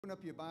Open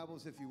up your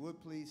Bibles, if you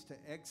would, please, to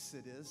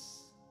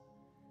Exodus.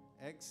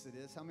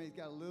 Exodus. How many's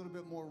got a little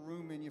bit more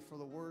room in you for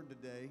the word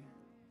today?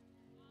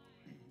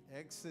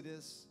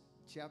 Exodus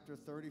chapter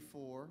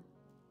 34.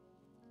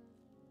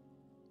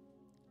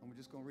 And we're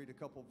just going to read a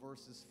couple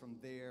verses from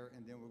there,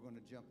 and then we're going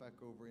to jump back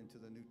over into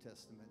the New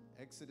Testament.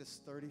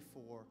 Exodus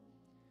 34,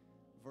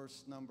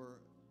 verse number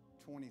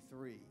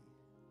 23.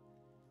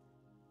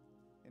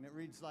 And it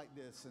reads like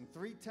this: "And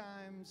 3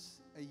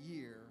 times a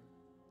year,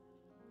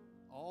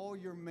 all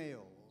your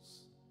males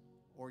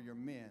or your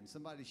men,"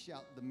 somebody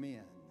shout the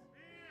men,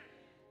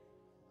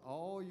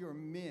 "all your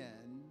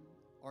men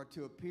are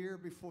to appear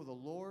before the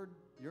Lord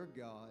your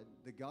God,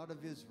 the God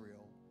of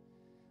Israel.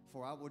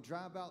 For I will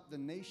drive out the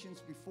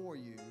nations before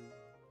you.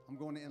 I'm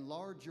going to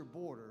enlarge your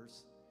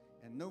borders,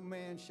 and no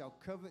man shall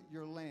covet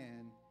your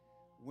land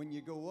when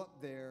you go up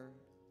there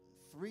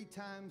 3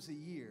 times a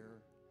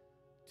year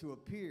to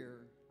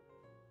appear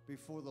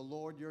before the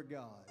Lord your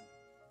God."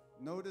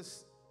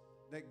 Notice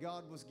that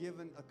God was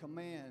given a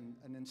command,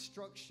 an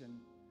instruction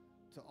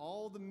to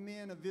all the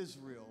men of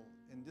Israel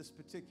in this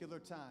particular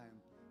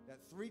time, that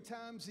 3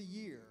 times a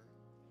year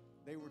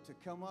they were to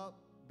come up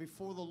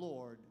before the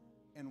Lord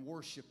and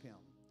worship Him.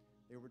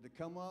 They were to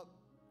come up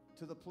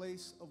to the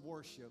place of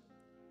worship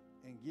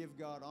and give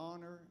God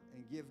honor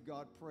and give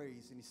God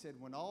praise. And He said,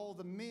 when all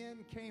the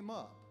men came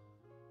up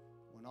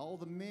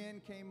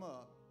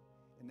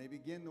and they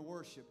began to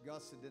worship,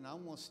 God said, then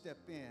I'm going to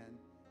step in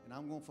and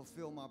I'm going to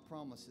fulfill my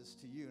promises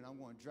to you, and I'm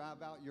going to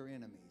drive out your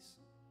enemies.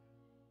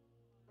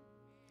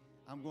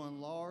 I'm going to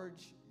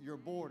enlarge your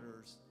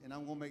borders, and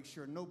I'm going to make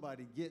sure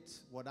nobody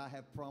gets what I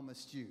have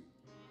promised you.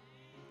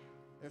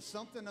 There's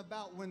something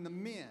about when the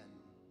men,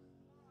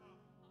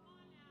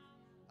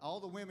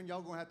 all the women,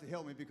 y'all going to have to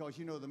help me because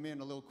you know the men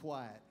are a little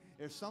quiet.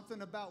 There's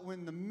something about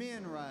when the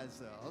men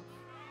rise up.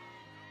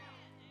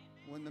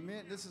 When the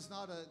men, this is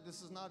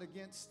not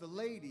against the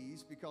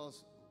ladies,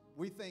 because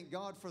we thank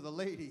God for the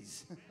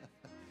ladies.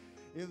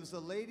 It was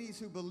the ladies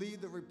who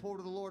believed the report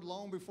of the Lord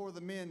long before the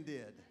men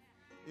did.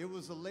 It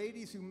was the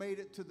ladies who made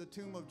it to the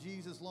tomb of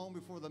Jesus long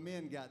before the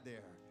men got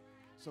there.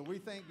 So we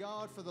thank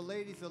God for the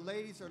ladies. The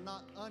ladies are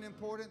not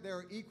unimportant.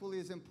 They're equally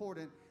as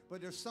important.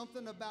 But there's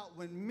something about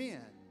when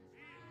men,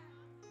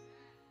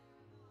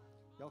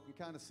 y'all can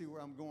kind of see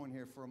where I'm going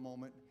here for a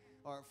moment.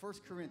 All right, 1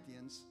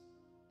 Corinthians.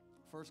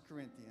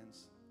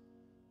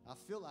 I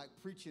feel like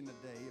preaching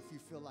today if you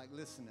feel like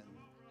listening.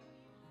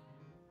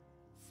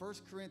 1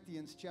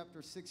 Corinthians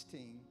chapter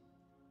 16,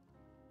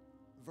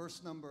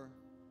 verse number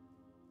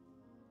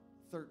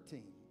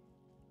 13.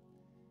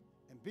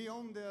 "And be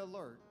on the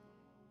alert.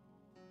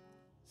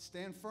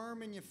 Stand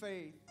firm in your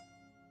faith.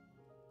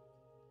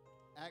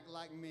 Act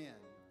like men.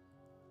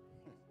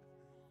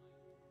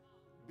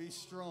 Be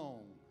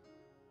strong.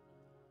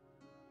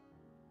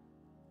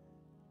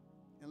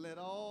 And let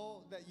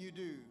all that you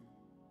do,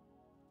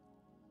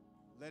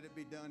 let it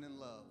be done in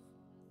love."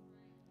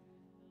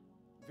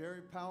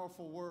 Very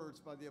powerful words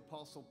by the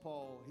Apostle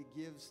Paul. He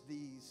gives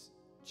these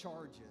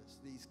charges,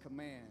 these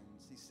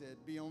commands. He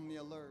said, be on the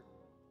alert.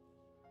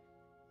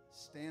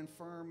 Stand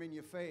firm in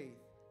your faith.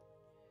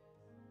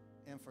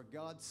 And for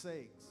God's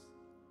sakes,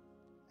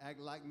 act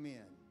like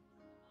men.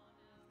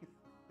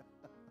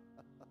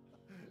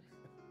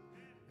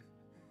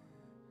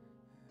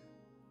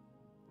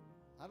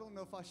 I don't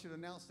know if I should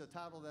announce the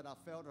title that I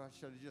felt, or I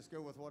should just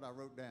go with what I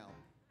wrote down.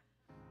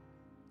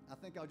 I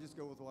think I'll just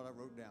go with what I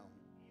wrote down.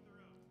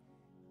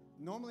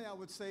 Normally, I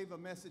would save a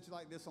message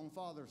like this on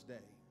Father's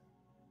Day.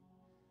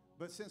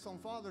 But since on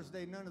Father's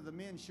Day, none of the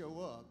men show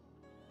up,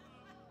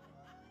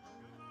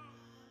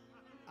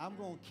 I'm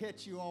going to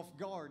catch you off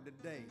guard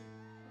today.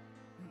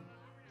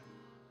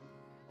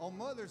 On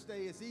Mother's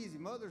Day, it's easy.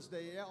 Mother's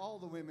Day, all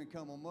the women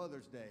come on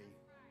Mother's Day.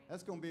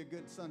 That's going to be a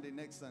good Sunday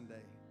next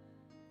Sunday.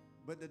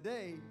 But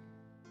today,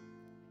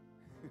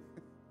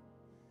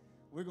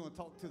 we're going to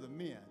talk to the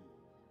men.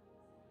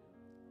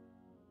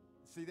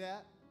 See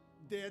that?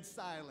 Dead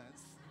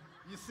silence.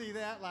 You see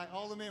that? Like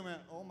all the men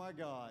went, oh my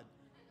God.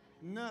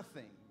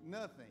 Nothing.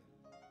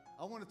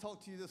 I want to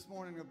talk to you this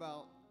morning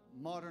about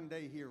modern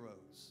day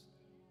heroes.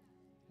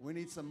 We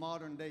need some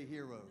modern day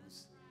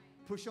heroes.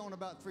 Push on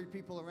about 3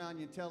 people around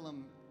you and tell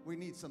them we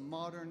need some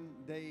modern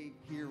day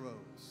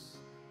heroes.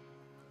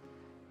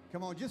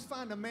 Come on, just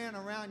find a man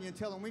around you and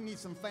tell him we need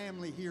some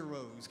family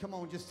heroes. Come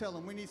on, just tell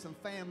him we need some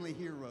family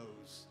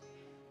heroes.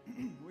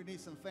 We need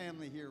some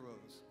family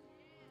heroes.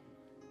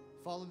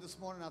 Father, this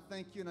morning I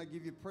thank you and I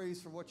give you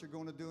praise for what you're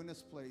going to do in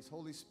this place.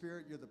 Holy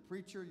Spirit, you're the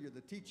preacher, you're the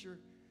teacher,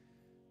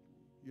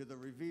 you're the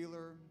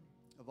revealer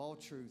of all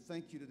truth.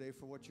 Thank you today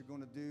for what you're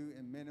going to do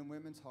in men and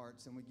women's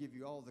hearts, and we give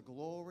you all the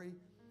glory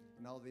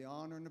and all the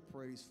honor and the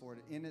praise for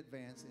it in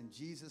advance. In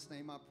Jesus'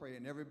 name I pray,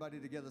 and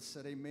everybody together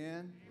said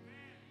amen,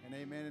 and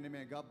amen and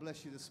amen. God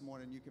bless you this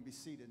morning. You can be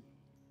seated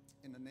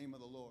in the name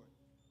of the Lord.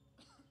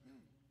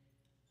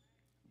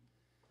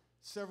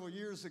 Several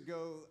years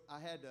ago, I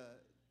had to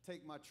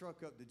take my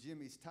truck up to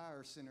Jimmy's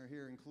Tire Center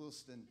here in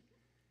Clewiston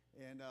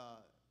and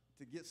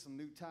to get some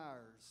new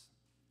tires.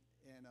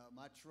 And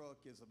my truck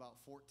is about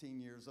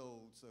 14 years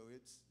old, so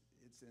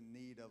it's in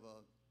need of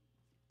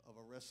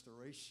a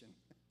restoration.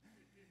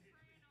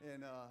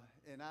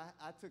 And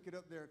I took it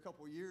up there a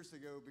couple years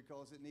ago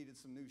because it needed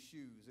some new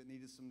shoes. It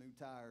needed some new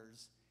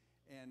tires.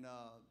 And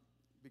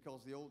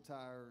because the old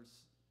tires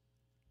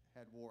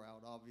had wore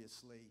out,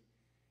 obviously.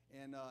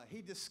 And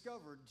he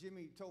discovered,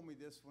 Jimmy told me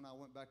this when I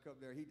went back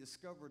up there, he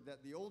discovered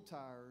that the old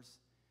tires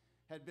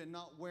had been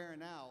not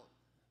wearing out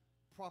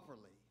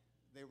properly.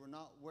 They were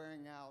not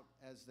wearing out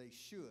as they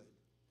should.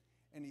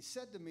 And he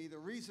said to me, the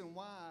reason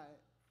why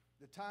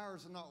the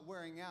tires are not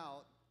wearing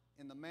out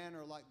in the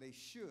manner like they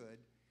should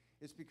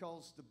is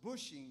because the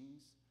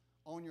bushings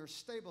on your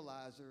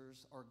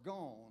stabilizers are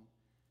gone,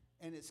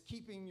 and it's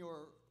keeping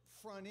your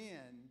front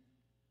end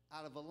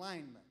out of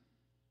alignment.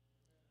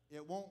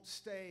 It won't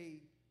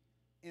stay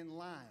in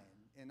line.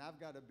 And I've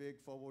got a big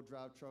four-wheel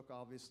drive truck,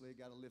 obviously,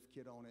 got a lift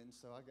kit on it, and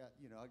so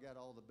I got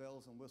all the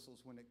bells and whistles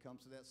when it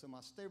comes to that. So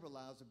my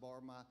stabilizer bar,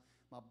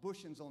 my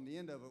bushings on the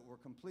end of it were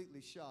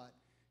completely shot,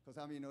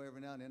 because every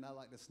now and then I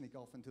like to sneak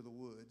off into the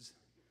woods,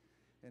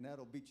 and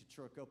that'll beat your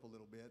truck up a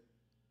little bit.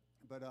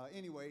 But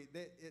anyway,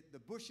 the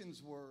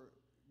bushings were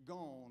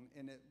gone,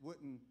 and it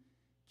wouldn't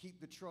keep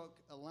the truck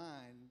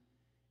aligned.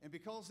 And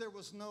because there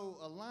was no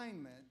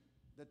alignment,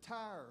 the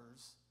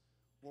tires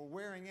were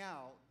wearing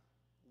out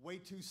way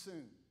too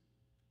soon.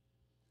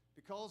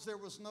 Because there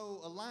was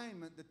no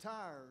alignment, the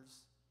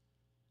tires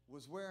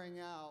was wearing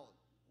out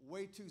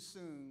way too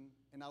soon,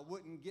 and I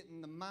wasn't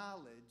getting the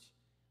mileage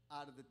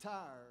out of the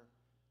tire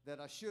that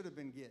I should have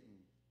been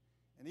getting.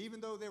 And even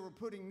though they were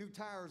putting new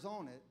tires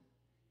on it,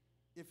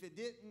 if it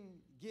didn't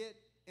get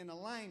in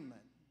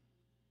alignment,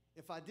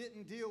 if I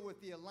didn't deal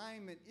with the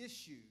alignment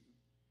issue,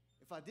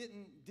 if I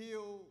didn't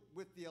deal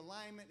with the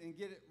alignment and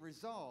get it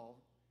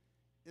resolved,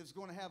 it was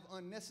going to have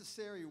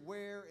unnecessary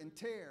wear and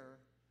tear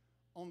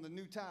on the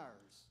new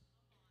tires.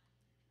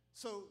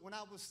 So when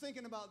I was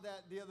thinking about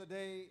that the other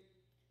day,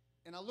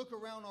 and I look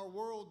around our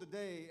world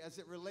today as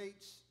it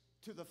relates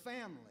to the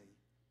family,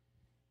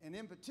 and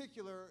in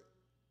particular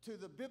to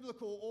the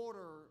biblical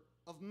order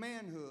of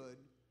manhood,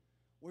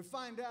 we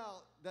find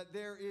out that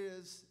there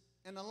is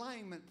an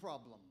alignment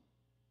problem.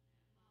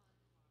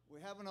 We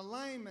have an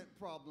alignment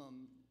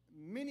problem.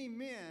 Many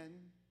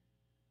men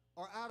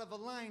are out of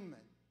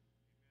alignment.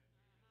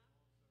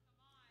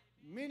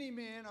 Many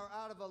men are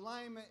out of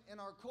alignment in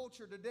our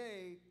culture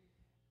today,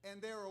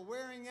 and they're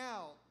wearing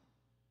out,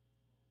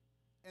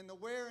 and the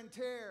wear and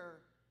tear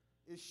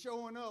is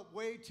showing up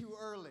way too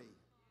early.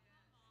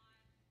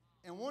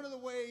 And one of the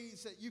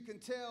ways that you can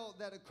tell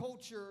that a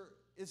culture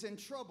is in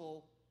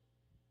trouble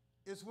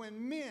is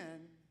when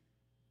men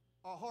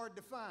are hard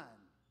to find.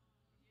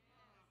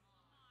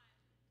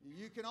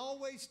 You can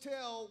always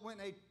tell when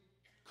a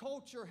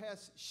culture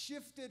has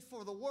shifted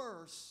for the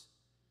worse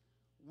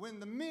when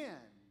the men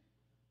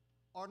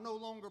are no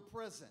longer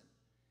present.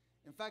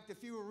 In fact,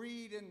 if you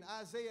read in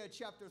Isaiah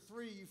chapter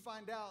 3, you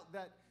find out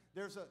that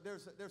there's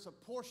a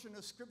portion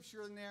of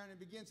scripture in there, and it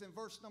begins in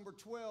verse number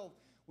 12,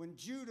 when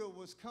Judah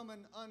was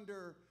coming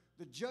under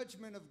the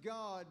judgment of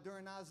God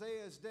during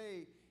Isaiah's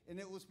day, and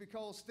it was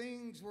because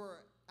things were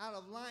out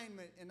of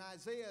alignment. And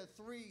Isaiah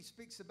 3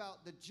 speaks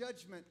about the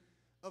judgment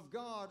of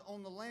God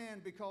on the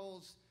land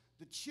because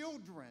the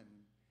children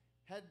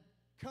had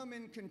come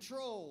in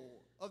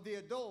control of the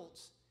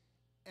adults,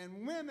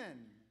 and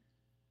women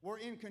were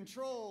in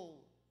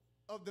control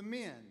of the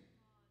men.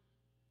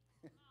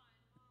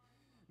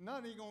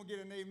 None of you gonna get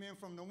an amen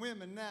from the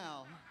women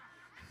now.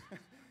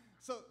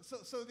 So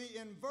the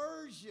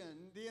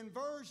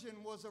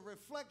inversion was a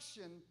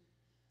reflection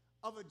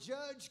of a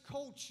judge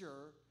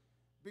culture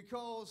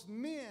because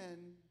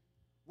men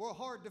were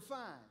hard to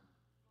find,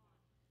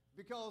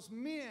 because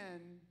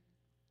men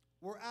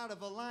were out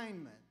of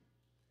alignment.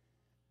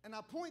 And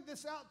I point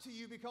this out to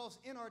you because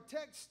in our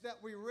text that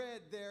we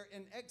read there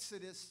in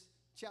Exodus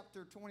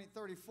chapter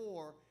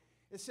 34,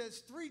 it says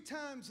 3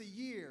 times a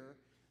year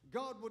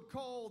God would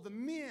call the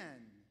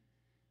men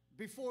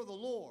before the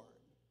Lord.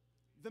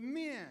 The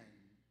men,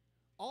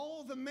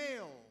 all the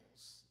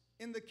males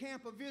in the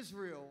camp of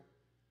Israel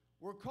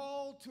were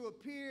called to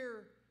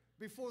appear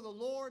before the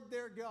Lord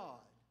their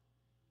God.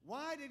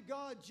 Why did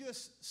God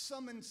just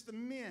summons the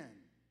men?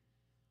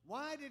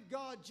 Why did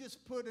God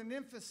just put an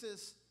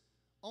emphasis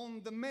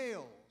on the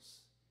males?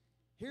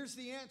 Here's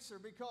the answer: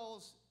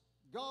 because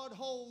God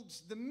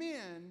holds the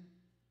men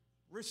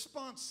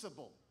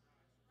responsible.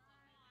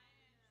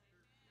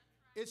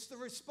 It's the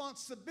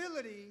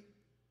responsibility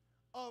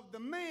of the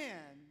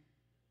man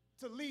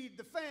to lead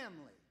the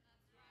family.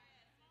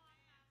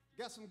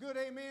 Got some good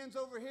amens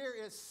over here.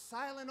 It's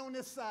silent on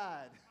this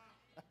side.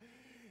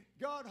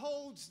 God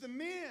holds the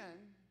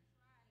men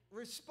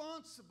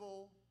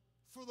responsible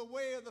for the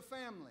way of the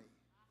family.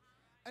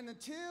 And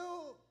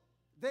until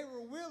they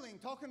were willing,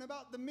 talking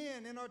about the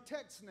men in our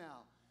text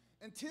now,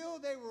 until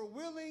they were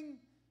willing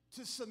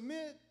to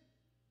submit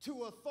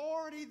to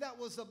authority that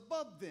was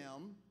above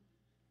them,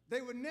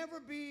 they would never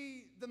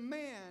be the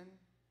man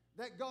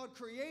that God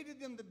created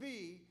them to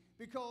be,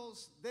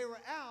 because they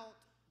were out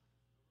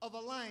of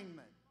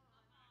alignment.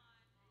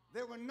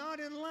 They were not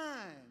in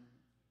line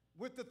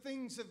with the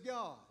things of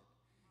God.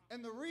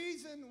 And the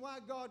reason why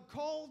God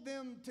called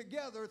them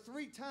together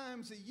 3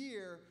 times a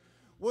year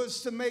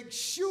was to make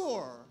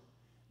sure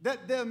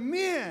that the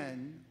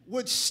men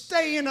would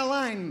stay in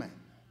alignment.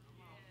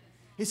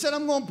 He said,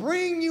 I'm going to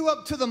bring you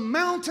up to the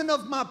mountain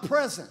of my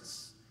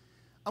presence.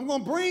 I'm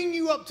going to bring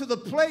you up to the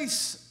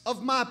place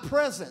of my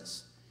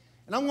presence.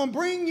 And I'm going to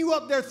bring you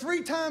up there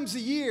 3 times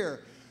a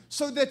year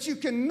so that you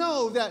can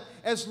know that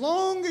as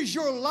long as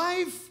your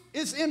life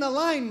is in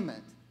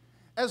alignment,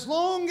 as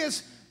long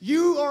as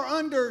you are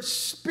under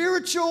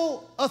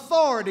spiritual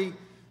authority,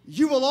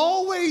 you will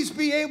always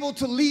be able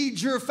to lead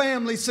your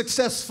family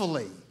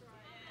successfully.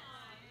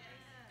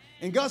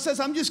 And God says,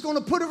 I'm just going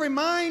to put a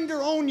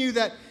reminder on you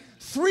that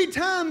 3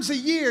 times a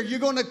year you're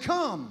going to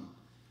come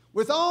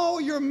with all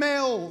your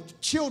male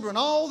children,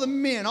 all the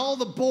men, all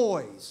the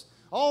boys,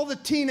 all the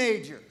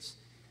teenagers.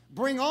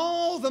 Bring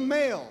all the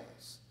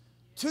males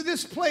to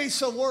this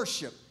place of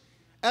worship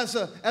as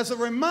a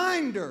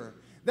reminder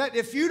that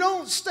if you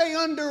don't stay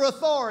under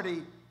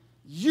authority,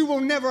 you will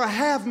never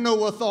have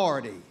no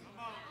authority.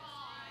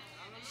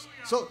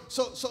 So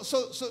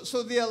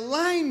the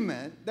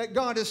alignment that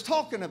God is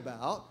talking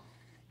about,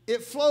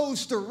 it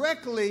flows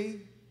directly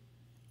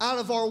out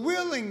of our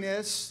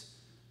willingness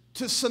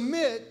to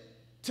submit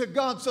to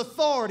God's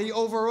authority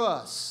over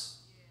us.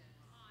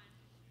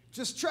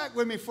 Just track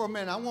with me for a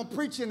minute. I won't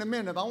preach in a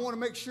minute, but I want to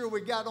make sure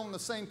we got on the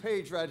same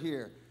page right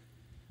here.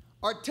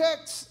 Our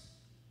text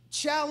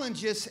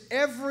challenges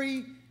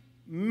every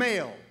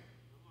male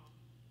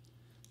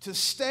to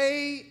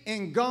stay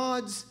in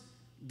God's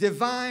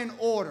divine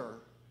order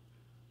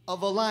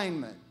of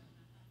alignment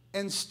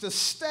and to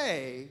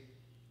stay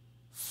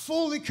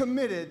fully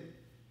committed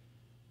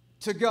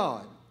to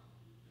God,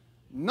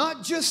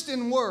 not just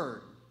in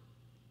word,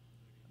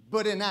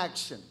 but in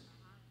action.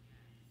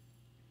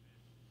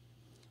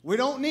 We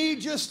don't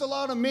need just a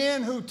lot of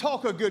men who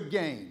talk a good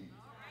game.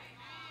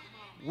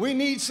 We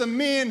need some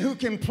men who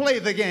can play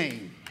the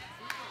game.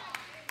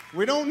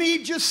 We don't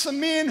need just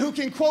some men who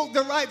can quote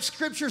the right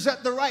scriptures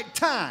at the right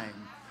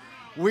time.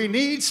 We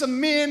need some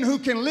men who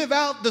can live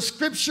out the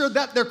scripture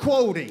that they're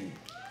quoting.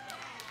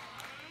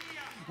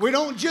 We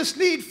don't just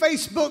need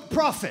Facebook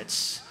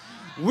prophets.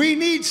 We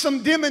need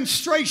some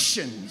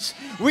demonstrations.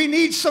 We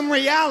need some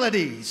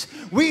realities.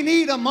 We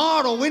need a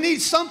model. We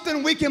need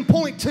something we can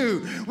point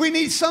to. We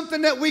need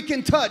something that we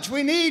can touch.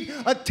 We need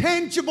a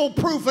tangible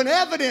proof and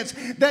evidence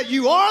that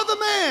you are the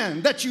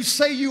man that you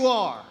say you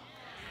are.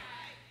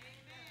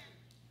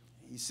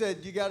 He said,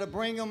 you got to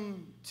bring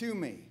them to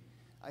me.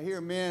 I hear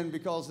men,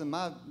 because in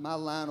my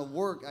line of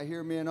work, I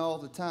hear men all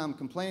the time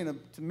complain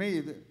to me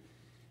that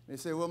they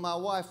say, well, my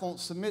wife won't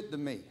submit to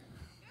me.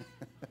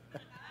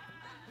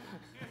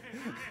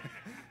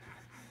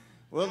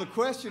 Well, the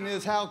question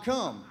is, how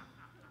come?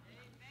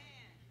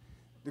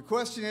 The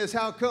question is,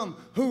 how come?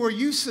 Who are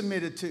you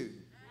submitted to?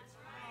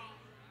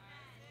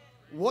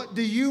 What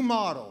do you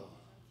model?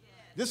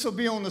 This will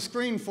be on the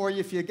screen for you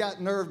if you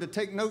got nerve to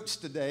take notes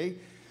today.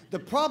 The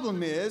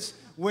problem is,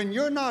 when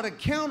you're not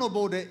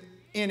accountable to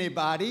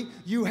anybody,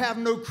 you have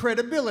no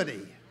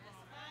credibility.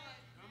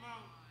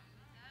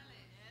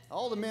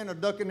 All the men are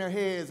ducking their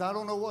heads. I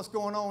don't know what's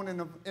going on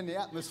in the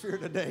atmosphere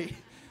today.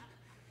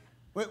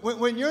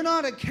 When you're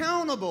not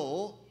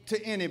accountable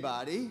to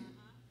anybody,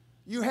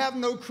 you have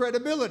no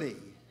credibility.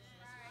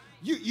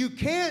 You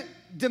can't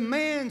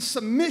demand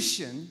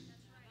submission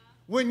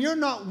when you're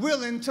not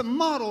willing to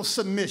model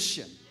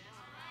submission.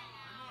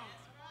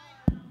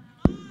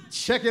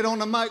 Check it on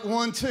the mic,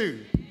 1,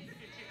 2.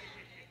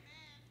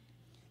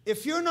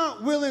 If you're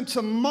not willing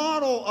to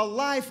model a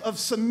life of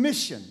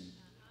submission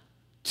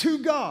to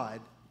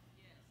God,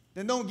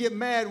 then don't get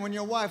mad when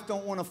your wife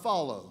don't want to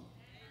follow.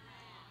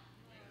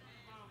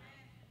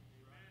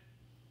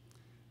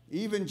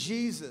 Even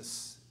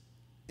Jesus,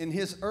 in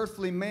his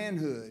earthly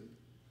manhood,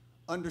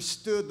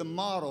 understood the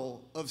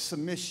model of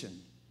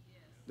submission.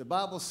 The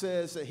Bible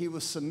says that he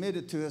was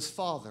submitted to his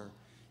Father.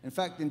 In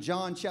fact, in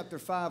John chapter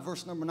 5,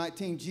 verse number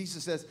 19,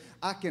 Jesus says,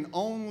 I can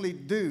only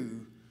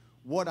do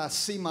what I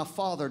see my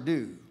Father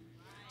do.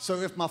 So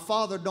if my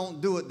Father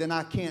don't do it, then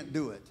I can't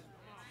do it.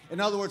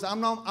 In other words,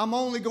 I'm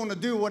only going to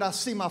do what I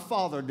see my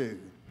Father do.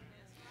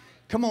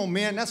 Come on,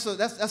 men.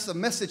 That's a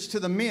message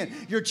to the men.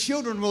 Your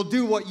children will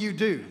do what you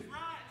do.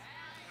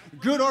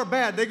 Good or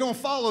bad, they're going to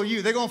follow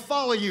you. They're going to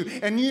follow you.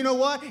 And you know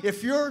what?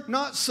 If you're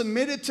not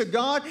submitted to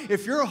God,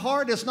 if your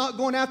heart is not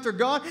going after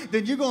God,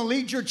 then you're going to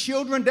lead your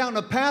children down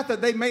a path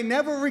that they may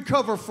never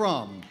recover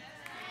from.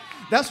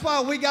 That's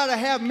why we got to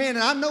have men.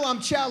 And I know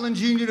I'm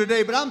challenging you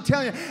today, but I'm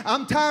telling you,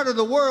 I'm tired of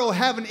the world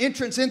having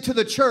entrance into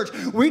the church.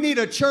 We need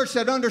a church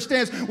that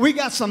understands we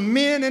got some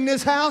men in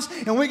this house,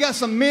 and we got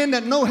some men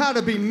that know how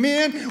to be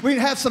men. We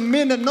have some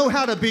men that know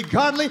how to be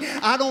godly.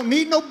 I don't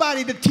need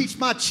nobody to teach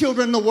my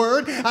children the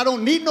word. I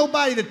don't need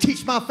nobody to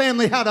teach my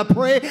family how to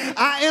pray.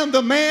 I am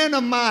the man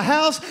of my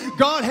house.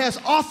 God has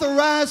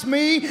authorized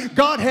me.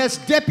 God has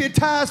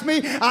deputized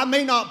me. I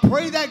may not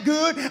pray that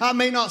good. I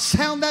may not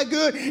sound that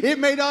good. It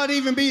may not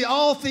even be all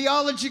all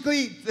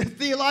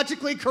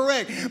theologically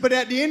correct. But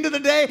at the end of the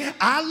day,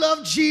 I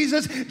love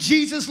Jesus.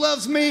 Jesus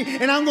loves me.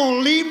 And I'm going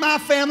to lead my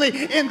family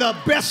in the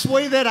best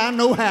way that I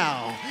know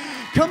how.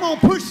 Come on,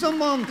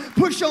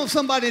 push on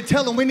somebody and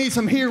tell them we need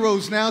some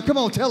heroes now. Come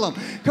on, tell them.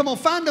 Come on,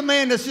 find a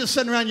man that's just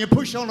sitting around you and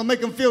push on them, make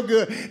them feel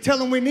good. Tell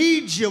them we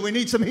need you. We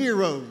need some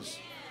heroes.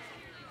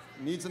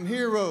 We need some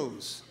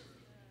heroes.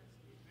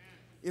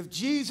 If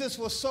Jesus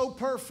was so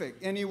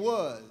perfect, and he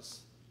was,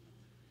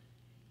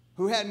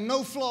 who had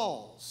no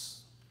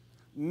flaws,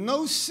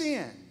 no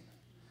sin,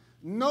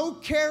 no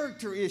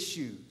character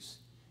issues,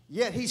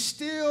 yet he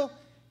still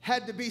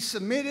had to be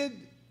submitted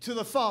to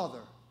the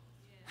Father,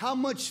 how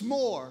much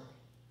more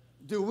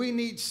do we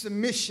need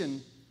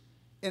submission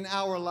in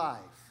our life?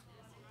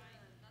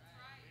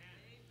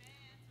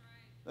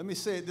 Let me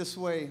say it this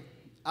way.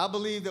 I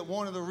believe that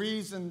one of the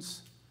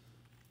reasons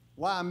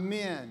why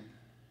men,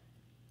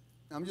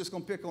 I'm just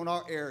going to pick on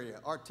our area,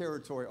 our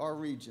territory, our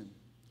region.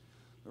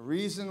 The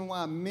reason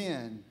why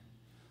men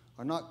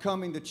are not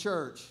coming to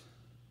church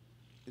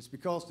is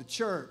because the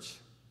church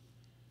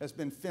has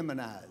been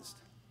feminized.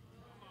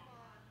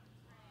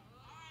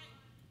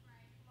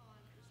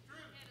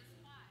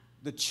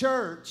 The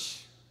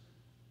church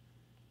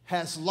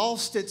has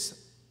lost its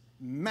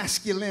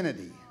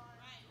masculinity,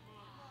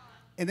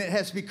 and it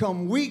has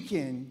become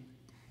weakened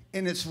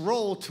in its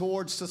role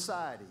towards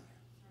society.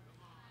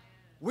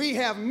 We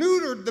have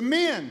neutered the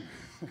men.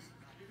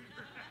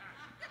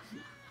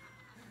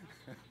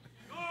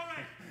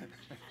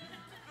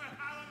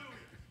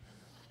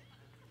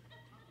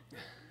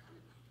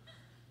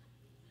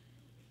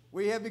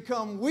 We have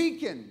become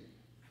weakened.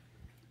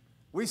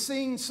 We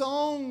sing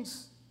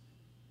songs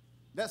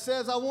that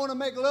says, I want to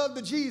make love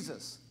to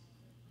Jesus.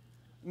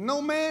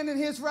 No man in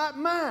his right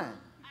mind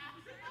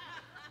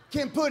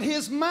can put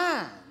his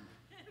mind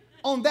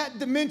on that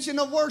dimension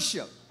of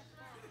worship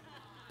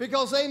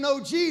because they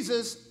know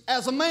Jesus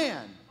as a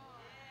man.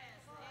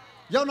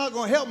 Y'all not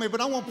going to help me,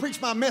 but I'm going to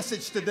preach my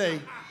message today.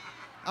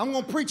 I'm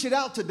going to preach it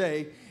out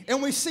today.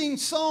 And we sing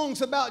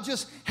songs about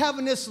just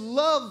having this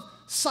love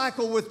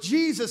cycle with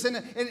Jesus,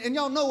 and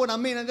y'all know what I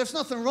mean, and there's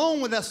nothing wrong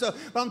with that stuff,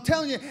 but I'm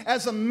telling you,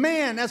 as a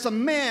man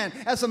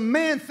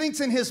thinks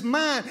in his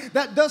mind,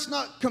 that does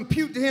not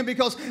compute to him,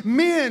 because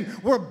men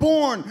were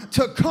born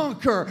to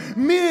conquer,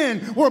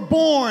 men were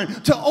born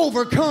to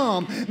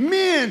overcome,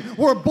 men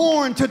were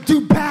born to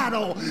do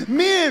battle,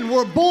 men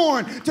were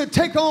born to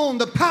take on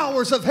the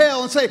powers of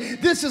hell and say,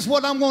 this is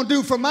what I'm going to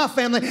do for my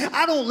family.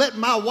 I don't let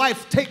my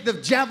wife take the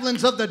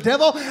javelins of the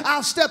devil.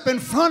 I'll step in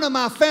front of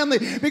my family,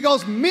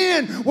 because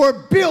men were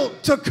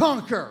built to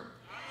conquer.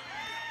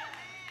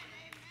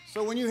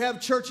 So when you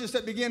have churches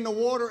that begin to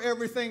water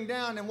everything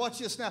down, and watch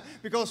this now,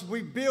 because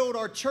we build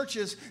our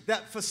churches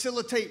that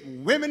facilitate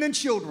women and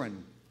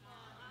children,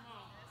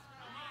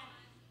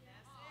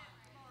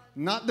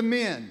 not the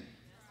men.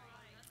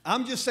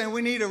 I'm just saying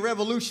we need a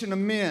revolution of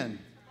men.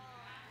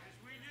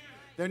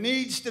 There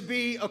needs to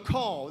be a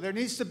call. There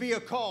needs to be a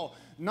call.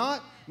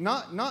 Not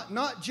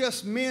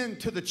just men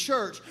to the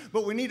church,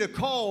 but we need a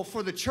call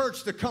for the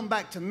church to come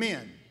back to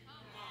men.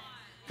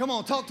 Come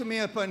on, talk to me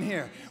up in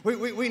here.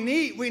 We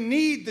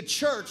need the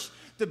church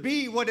to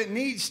be what it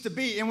needs to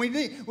be. And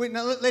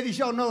now, ladies,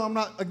 y'all know I'm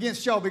not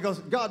against y'all, because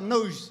God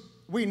knows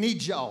we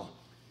need y'all.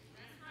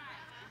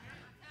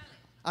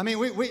 I mean,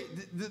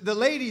 the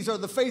ladies are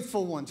the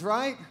faithful ones,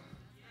 right?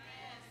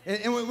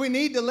 And we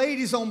need the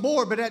ladies on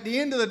board. But at the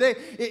end of the day,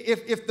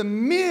 if the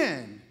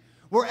men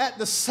were at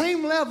the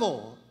same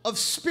level of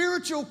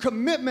spiritual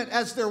commitment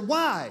as their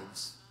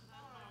wives,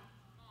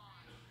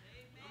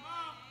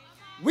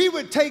 we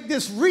would take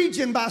this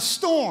region by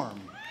storm.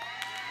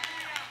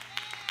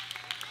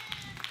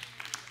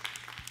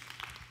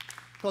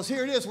 Because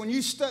here it is, when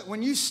you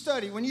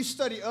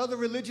study other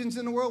religions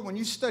in the world, when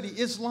you study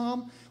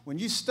Islam, when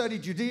you study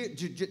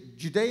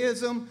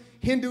Judaism,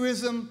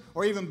 Hinduism,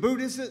 or even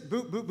Buddhism,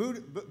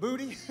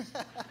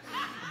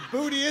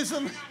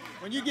 Buddhism,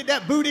 when you get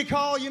that booty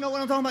call, you know what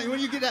I'm talking about?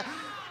 When you get that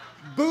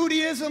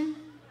Buddhism,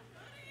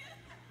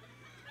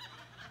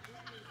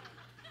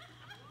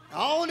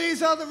 all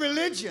these other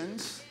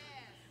religions,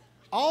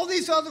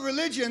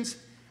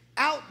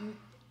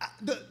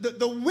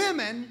 the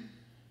women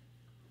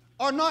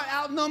are not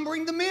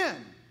outnumbering the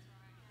men.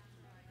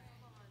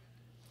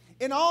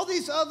 In all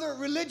these other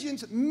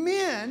religions,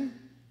 men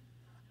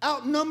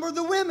outnumber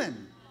the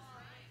women.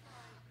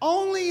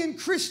 Only in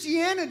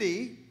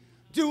Christianity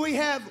do we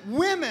have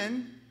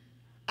women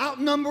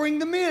outnumbering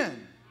the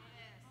men.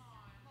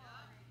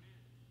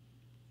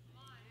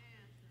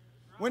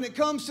 When it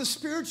comes to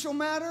spiritual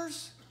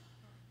matters,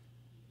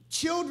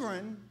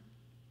 children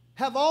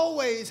have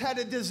always had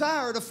a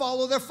desire to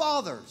follow their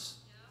fathers.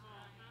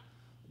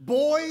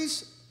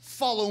 Boys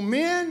follow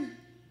men,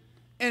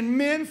 and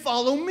men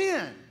follow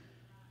men.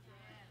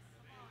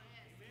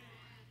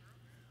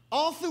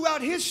 All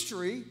throughout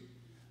history,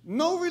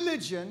 no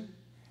religion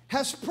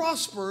has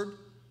prospered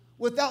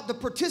without the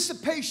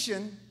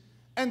participation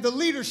and the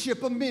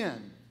leadership of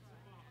men.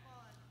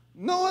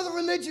 No other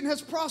religion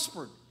has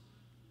prospered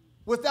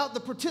without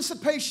the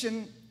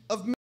participation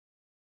of men.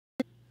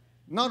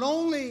 not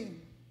only,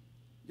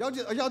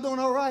 are y'all doing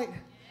all right?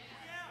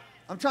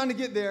 I'm trying to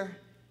get there.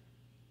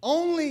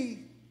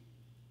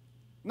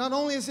 Not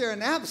only is there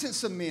an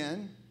absence of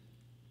men,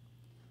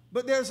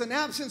 but there's an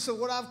absence of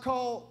what I've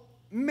called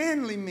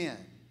manly men.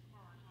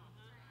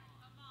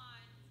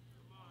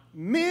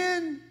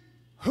 Men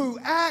who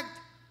act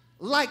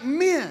like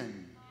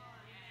men.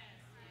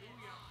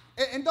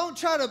 And don't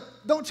try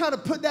to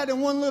put that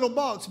in one little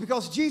box,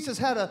 because Jesus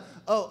had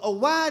a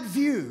wide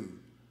view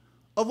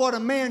of what a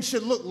man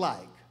should look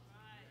like.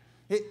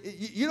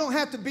 You don't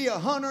have to be a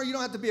hunter. You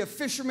don't have to be a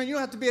fisherman. You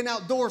don't have to be an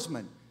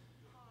outdoorsman.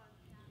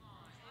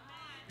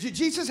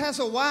 Jesus has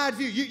a wide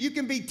view. You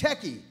can be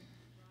techie.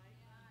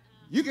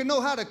 You can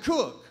know how to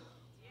cook.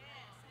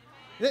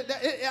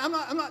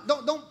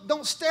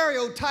 Don't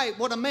stereotype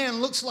what a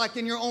man looks like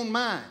in your own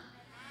mind.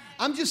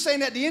 I'm just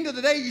saying at the end of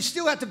the day, you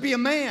still have to be a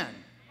man.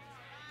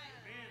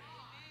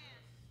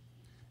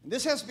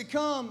 This has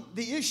become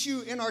the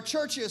issue in our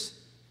churches,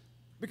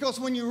 because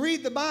when you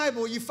read the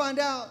Bible, you find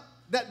out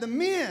that the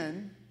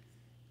men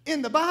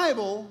in the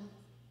Bible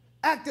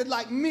acted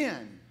like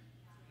men.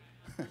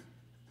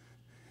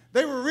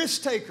 They were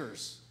risk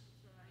takers.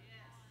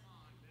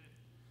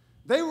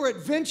 They were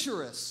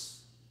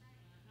adventurous.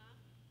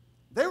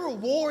 They were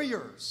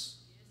warriors.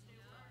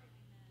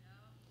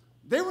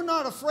 They were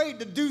not afraid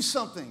to do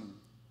something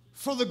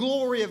for the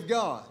glory of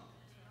God.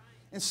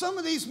 And some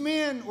of these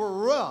men were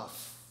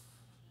rough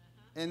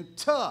and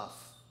tough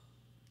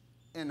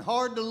and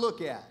hard to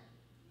look at.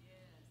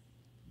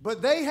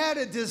 But they had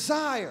a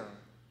desire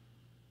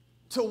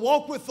to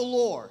walk with the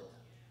Lord.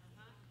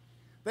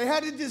 They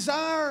had a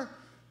desire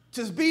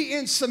to be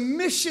in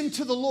submission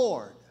to the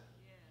Lord.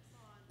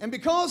 And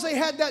because they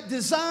had that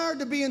desire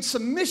to be in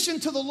submission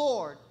to the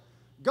Lord,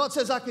 God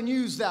says, I can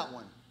use that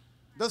one.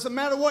 Doesn't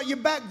matter what your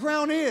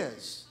background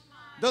is.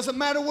 Doesn't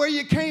matter where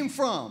you came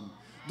from.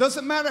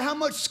 Doesn't matter how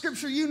much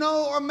scripture you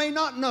know or may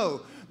not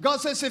know. God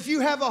says, if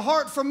you have a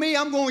heart for me,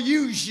 I'm going to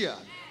use you.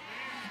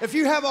 If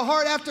you have a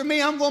heart after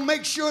me, I'm going to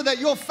make sure that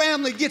your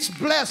family gets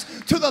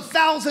blessed to the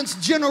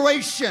 1,000th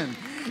generation.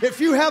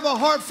 If you have a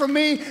heart for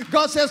me,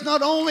 God says,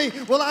 not only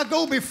will I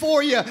go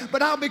before you,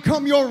 but I'll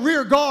become your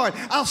rear guard.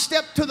 I'll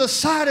step to the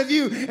side of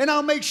you, and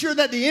I'll make sure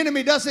that the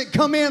enemy doesn't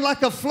come in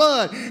like a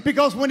flood.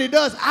 Because when he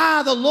does,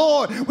 I, the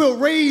Lord, will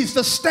raise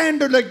the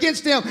standard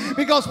against him.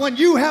 Because when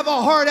you have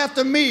a heart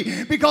after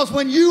me, because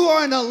when you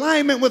are in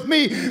alignment with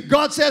me,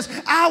 God says,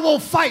 I will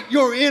fight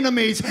your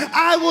enemies.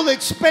 I will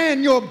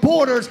expand your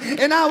borders,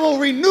 and I will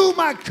renew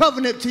my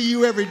covenant to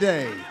you every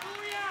day.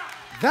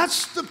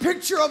 That's the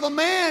picture of a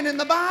man in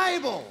the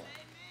Bible.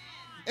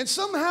 And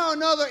somehow or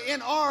another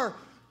in our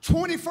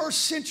 21st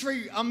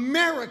century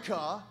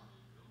America,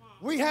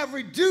 we have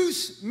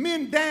reduced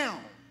men down.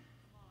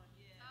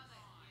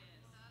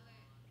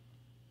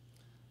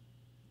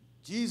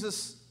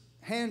 Jesus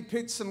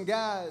handpicked some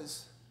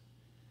guys,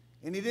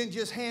 and he didn't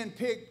just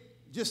handpick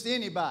just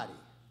anybody.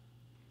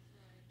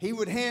 He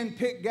would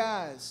handpick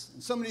guys,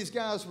 and some of these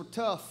guys were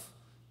tough,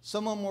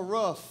 some of them were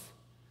rough,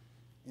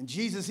 and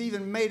Jesus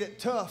even made it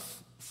tough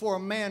for a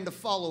man to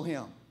follow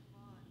him.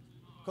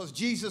 Because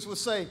Jesus would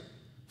say,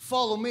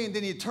 follow me, and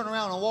then he'd turn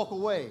around and walk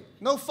away.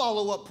 No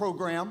follow-up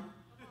program.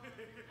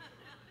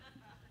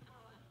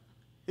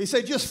 He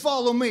said, just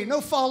follow me.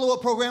 No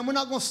follow-up program. We're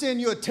not going to send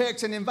you a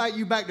text and invite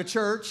you back to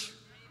church.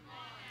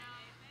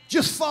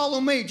 Just follow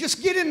me.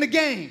 Just get in the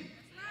game.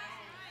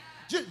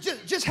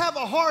 Just have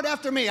a heart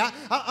after me.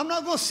 I'm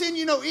not going to send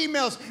you no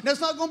emails. There's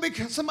not going to be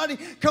somebody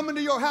coming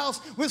to your house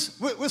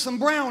with some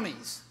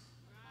brownies.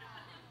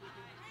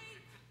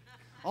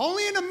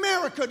 Only in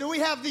America do we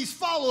have these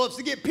follow-ups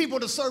to get people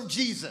to serve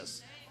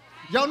Jesus.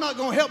 Y'all not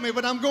going to help me,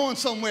 but I'm going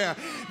somewhere.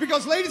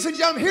 Because, ladies and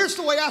gentlemen, here's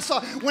the way I saw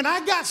it. When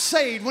I got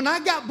saved, when I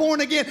got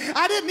born again,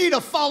 I didn't need a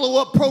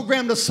follow-up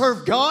program to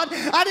serve God.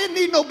 I didn't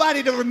need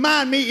nobody to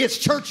remind me it's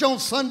church on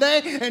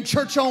Sunday and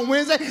church on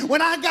Wednesday.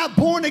 When I got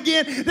born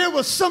again, there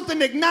was something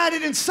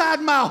ignited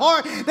inside my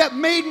heart that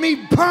made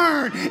me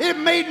burn. It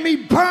made me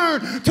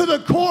burn to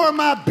the core of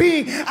my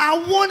being.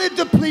 I wanted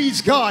to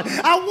please God.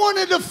 I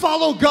wanted to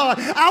follow God.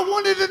 I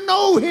wanted to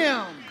know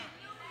him.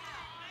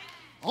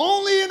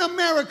 Only in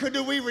America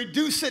do we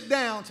reduce it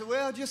down to,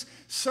 well, just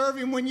serve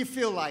him when you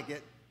feel like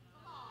it.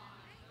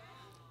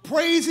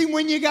 Praise him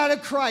when you got a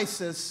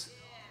crisis.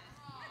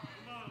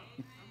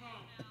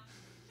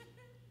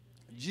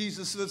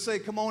 Jesus would say,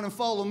 come on and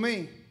follow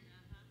me.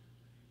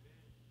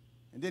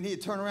 And then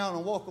he'd turn around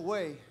and walk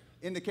away,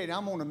 indicating,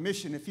 I'm on a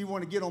mission. If you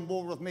want to get on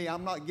board with me,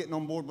 I'm not getting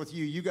on board with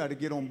you. You got to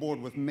get on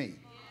board with me.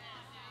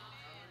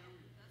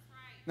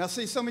 Now,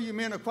 see, some of you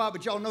men are quiet,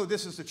 but y'all know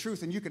this is the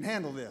truth, and you can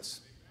handle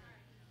this.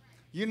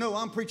 You know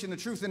I'm preaching the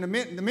truth, and the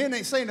men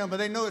ain't saying nothing, but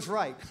they know it's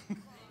right.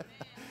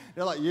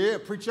 They're like, yeah,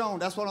 preach on.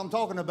 That's what I'm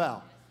talking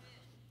about.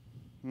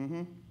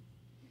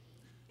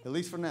 At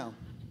least for now.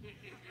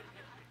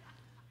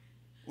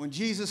 When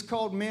Jesus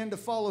called men to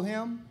follow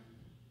him,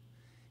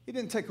 he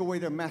didn't take away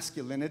their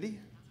masculinity.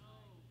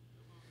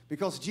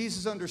 Because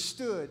Jesus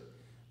understood,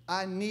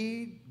 I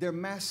need their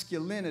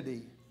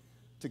masculinity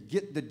to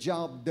get the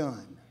job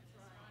done.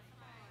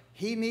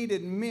 He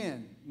needed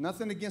men.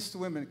 Nothing against the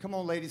women. Come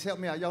on, ladies, help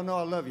me out. Y'all know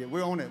I love you.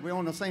 We're on it. We're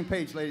on the same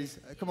page, ladies.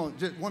 Come on,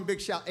 just one big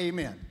shout,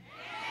 amen. Amen.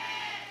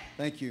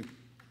 Thank you.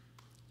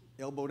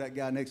 Elbow that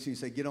guy next to you and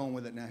say, get on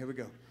with it now. Here we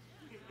go.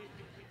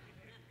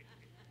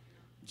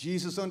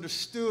 Jesus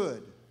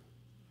understood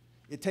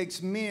it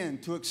takes men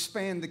to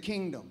expand the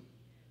kingdom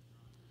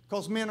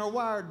because men are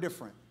wired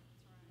different.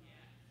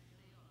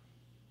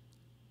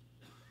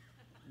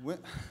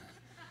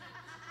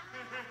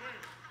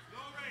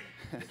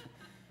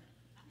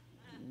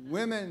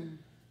 Women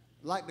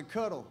like to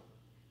cuddle.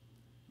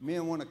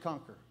 Men want to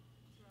conquer.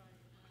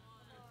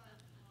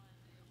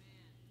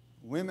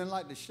 Women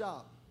like to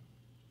shop.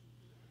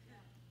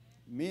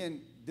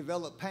 Men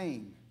develop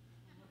pain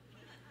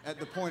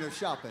at the point of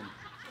shopping.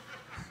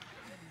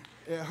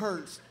 It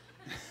hurts.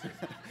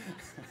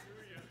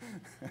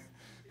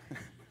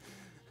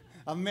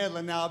 I'm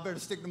meddling now. I better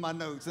stick to my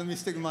notes. Let me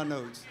stick to my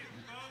notes.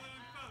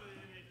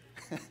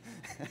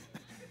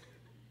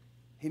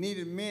 He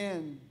needed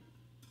men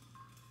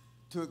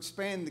to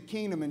expand the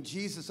kingdom, and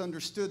Jesus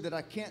understood that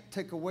I can't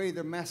take away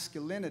their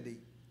masculinity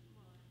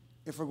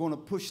if we're going to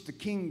push the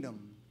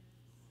kingdom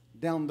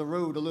down the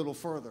road a little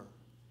further.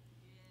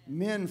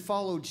 Men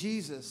followed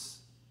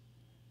Jesus,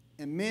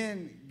 and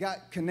men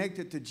got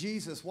connected to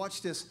Jesus.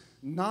 Watch this,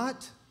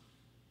 not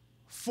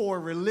for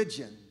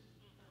religion,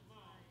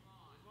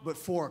 but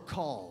for a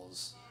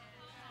cause.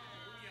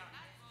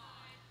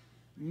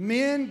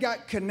 Men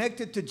got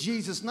connected to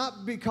Jesus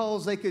not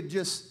because they could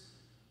just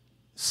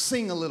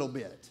sing a little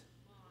bit.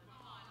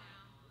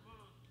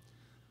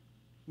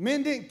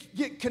 Men didn't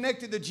get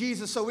connected to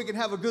Jesus so we could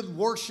have a good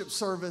worship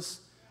service,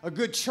 a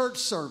good church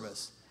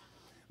service.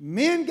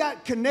 Men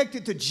got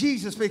connected to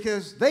Jesus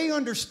because they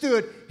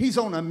understood he's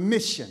on a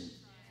mission.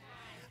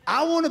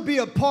 I want to be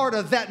a part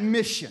of that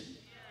mission.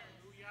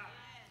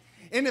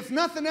 And if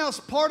nothing else,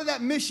 part of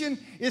that mission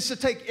is to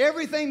take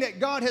everything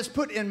that God has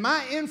put in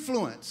my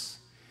influence,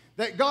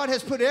 that God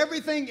has put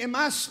everything in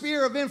my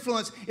sphere of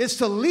influence, is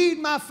to lead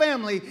my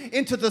family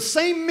into the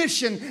same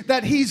mission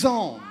that he's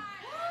on.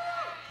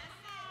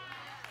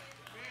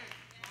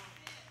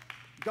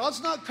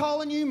 God's not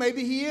calling you,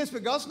 maybe he is,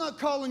 but God's not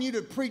calling you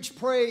to preach,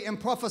 pray, and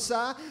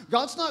prophesy.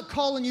 God's not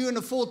calling you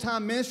into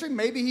full-time ministry.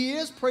 Maybe he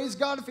is. Praise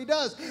God if he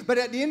does. But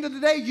at the end of the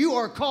day, you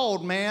are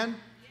called, man.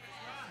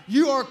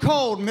 You are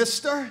called,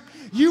 mister.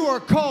 You are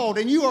called,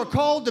 and you are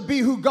called to be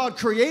who God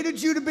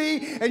created you to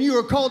be, and you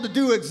are called to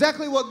do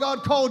exactly what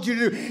God called you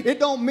to do. It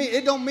don't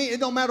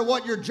matter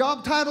what your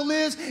job title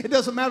is. It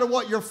doesn't matter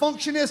what your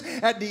function is.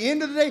 At the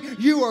end of the day,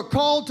 you are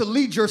called to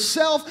lead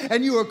yourself,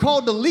 and you are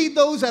called to lead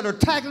those that are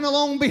tagging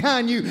along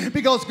behind you,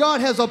 because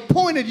God has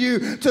appointed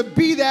you to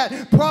be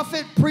that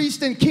prophet,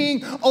 priest, and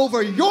king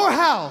over your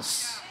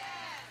house.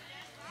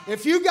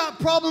 If you got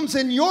problems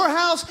in your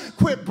house,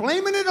 quit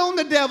blaming it on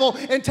the devil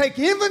and take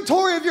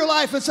inventory of your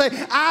life and say,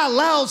 I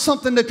allowed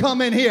something to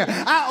come in here.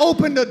 I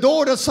opened the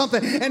door to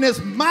something, and it's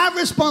my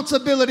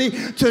responsibility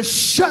to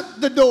shut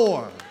the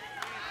door.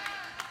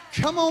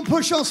 Come on,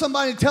 push on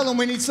somebody and tell them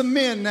we need some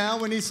men now.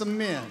 We need some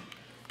men.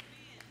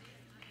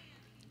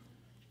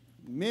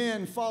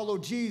 Men follow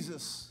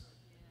Jesus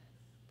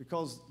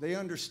because they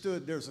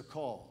understood there's a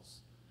cause.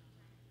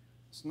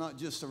 It's not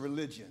just a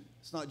religion.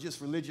 It's not just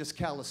religious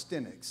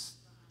calisthenics.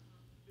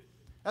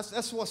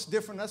 That's what's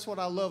different. That's what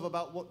I love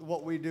about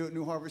what we do at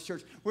New Harvest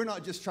Church. We're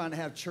not just trying to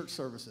have church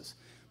services.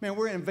 Man,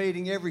 we're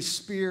invading every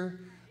sphere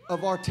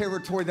of our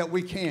territory that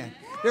we can.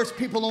 There's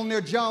people on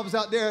their jobs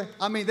out there.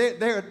 I mean,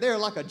 they're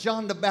like a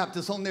John the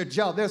Baptist on their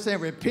job. They're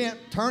saying, repent,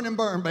 turn, and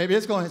burn, baby.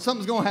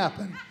 Something's going to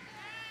happen.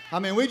 I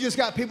mean, we just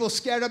got people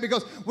scattered up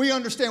because we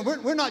understand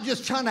we're not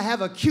just trying to have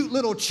a cute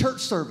little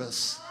church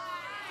service.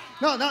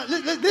 No,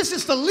 this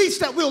is the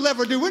least that we'll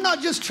ever do. We're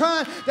not just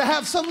trying to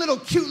have some little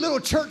cute little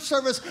church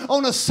service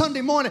on a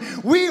Sunday morning.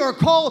 We are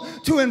called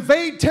to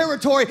invade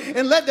territory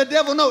and let the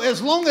devil know,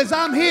 as long as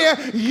I'm here,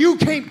 you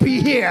can't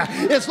be here.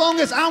 As long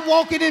as I'm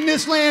walking in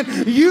this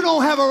land, you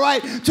don't have a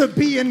right to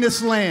be in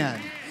this land.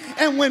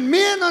 And when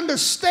men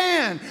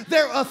understand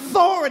their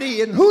authority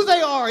and who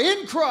they are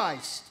in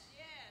Christ,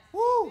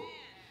 woo,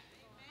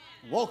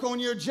 walk on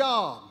your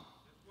job.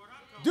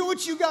 Do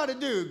what you got to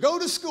do. Go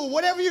to school,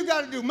 whatever you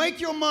got to do.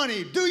 Make your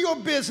money. Do your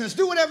business.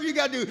 Do whatever you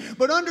got to do.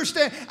 But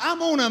understand,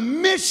 I'm on a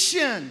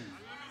mission.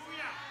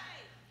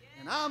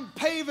 And I'm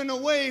paving the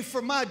way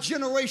for my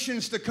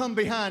generations to come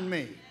behind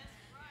me.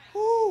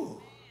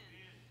 Woo.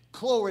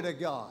 Glory to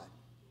God.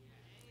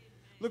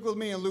 Look with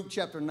me in Luke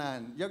chapter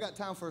 9. Y'all got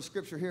time for a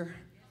scripture here?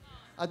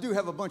 I do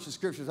have a bunch of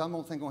scriptures. I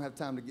don't think I'm going to have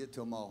time to get to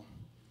them all.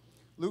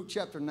 Luke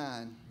chapter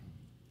 9.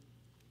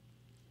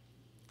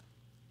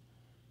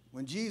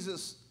 When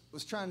Jesus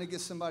was trying to get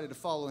somebody to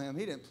follow him,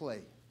 he didn't play.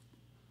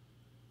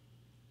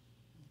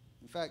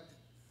 In fact,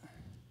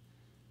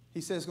 he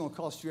says it's going to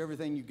cost you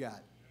everything you got.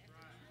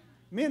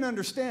 Men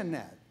understand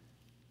that.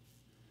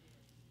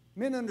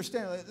 Men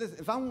understand. Listen,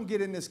 if I want to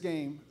get in this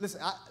game, listen,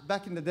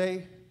 back in the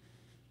day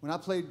when I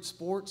played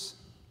sports,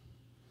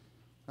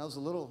 when I was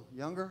a little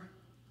younger,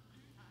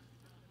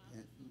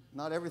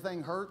 not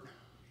everything hurt.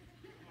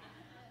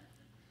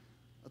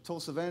 I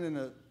told Savannah in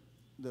the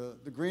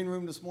the green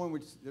room this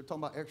morning, they're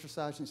talking about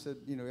exercise. And he said,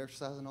 you know,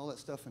 exercise and all that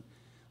stuff. And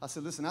I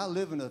said, listen, I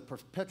live in a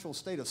perpetual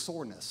state of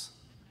soreness.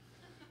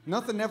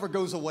 Nothing ever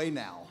goes away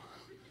now.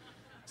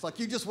 It's like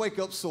you just wake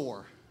up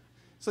sore.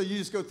 So you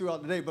just go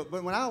throughout the day. But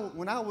when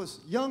I was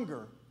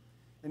younger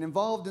and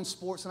involved in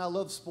sports, and I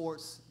love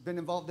sports, been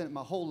involved in it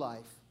my whole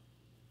life,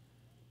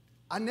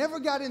 I never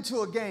got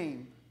into a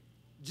game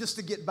just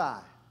to get by.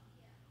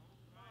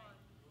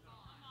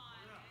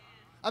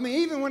 I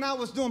mean, even when I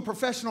was doing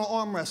professional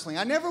arm wrestling,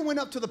 I never went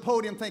up to the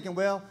podium thinking,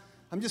 well,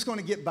 I'm just going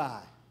to get by.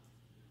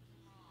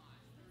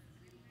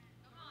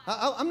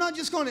 I'm not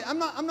just going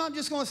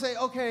to say,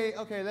 okay,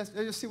 let's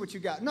just see what you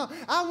got. No,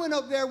 I went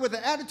up there with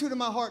an attitude in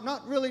my heart,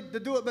 not really to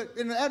do it, but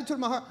in an attitude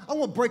in my heart, I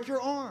want to break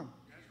your arm.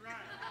 That's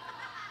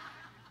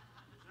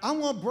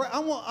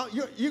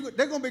right.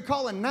 They're going to be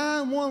calling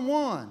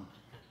 911.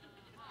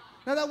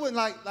 Now, that wasn't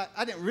like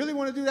I didn't really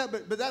want to do that,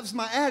 but that was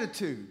my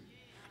attitude.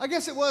 I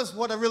guess it was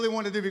what I really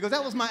wanted to do because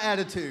that was my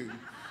attitude.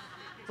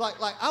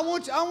 Like I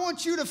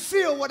want you to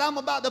feel what I'm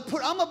about to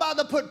put. I'm about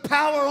to put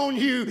power on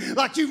you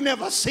like you've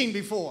never seen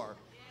before.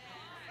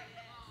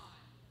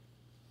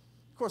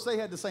 Of course, they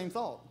had the same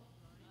thought.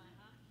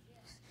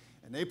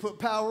 And they put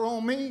power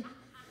on me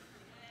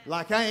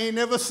like I ain't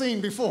never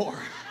seen before.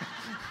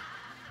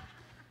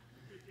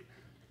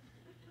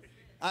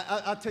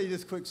 I'll tell you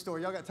this quick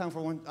story. Y'all got time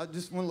for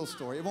just one little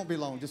story. It won't be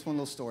long, just one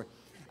little story.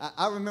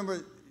 I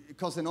remember,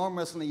 because in arm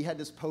wrestling, you had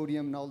this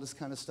podium and all this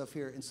kind of stuff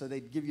here, and so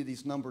they'd give you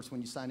these numbers. When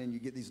you sign in, you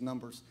get these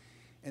numbers,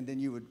 and then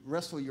you would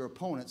wrestle your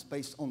opponents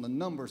based on the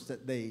numbers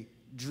that they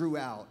drew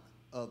out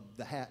of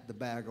the hat, the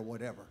bag, or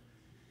whatever.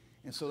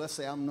 And so let's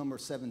say I'm number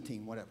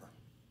 17, whatever.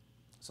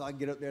 So I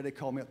get up there, they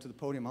call me up to the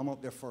podium. I'm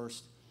up there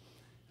first,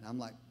 and I'm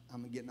like,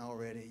 I'm getting all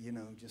ready, you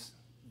know, just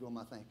doing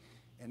my thing.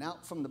 And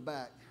out from the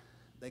back,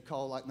 they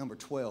call like number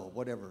 12,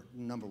 whatever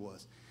the number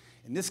was.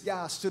 And this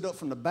guy stood up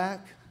from the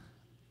back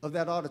of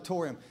that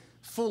auditorium,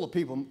 full of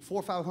people, 400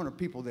 or 500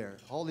 people there.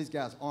 All these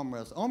guys arm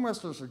wrestlers. Arm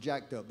wrestlers are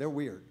jacked up. They're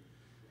weird.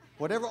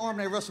 Whatever arm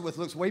they wrestle with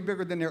looks way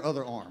bigger than their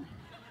other arm.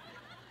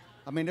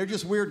 I mean, they're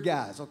just weird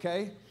guys,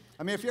 okay?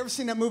 I mean, if you ever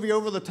seen that movie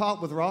Over the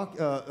Top with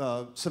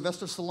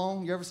Sylvester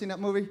Stallone, you ever seen that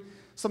movie?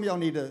 Some of y'all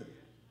need to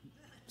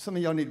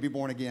be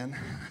born again.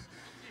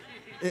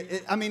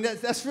 I mean,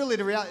 that's really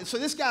the reality. So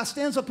this guy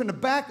stands up in the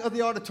back of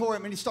the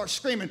auditorium and he starts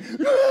screaming,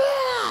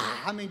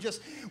 "Ah!" I mean,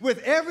 just with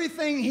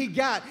everything he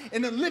got.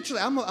 And then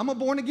literally, I'm a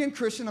born-again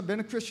Christian. I've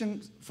been a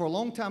Christian for a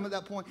long time at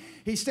that point.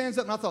 He stands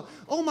up and I thought,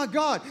 oh my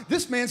God,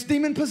 this man's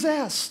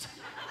demon-possessed.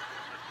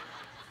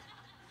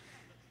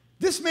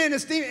 This man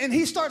is demon, and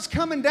he starts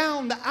coming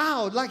down the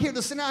aisle, like here,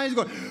 the scenario, he's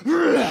going,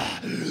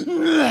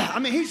 I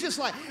mean, he's just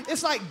like,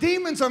 it's like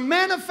demons are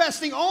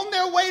manifesting on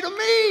their way to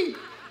me.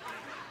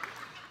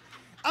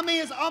 I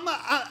mean,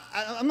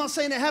 I'm not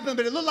saying it happened,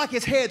 but it looked like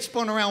his head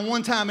spun around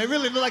one time. It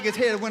really looked like his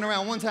head went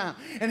around one time.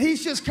 And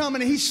he's just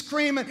coming, and he's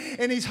screaming,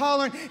 and he's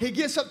hollering. He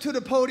gets up to the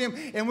podium,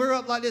 and we're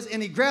up like this,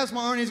 and he grabs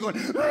my arm, and he's going,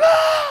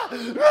 "Rah!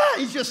 Rah!"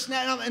 He's just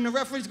snapping up, and the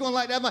referee's going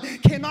like that. I'm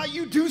like, cannot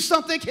you do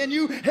something? Can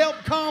you help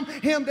calm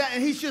him down?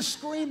 And he's just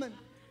screaming.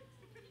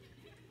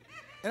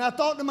 And I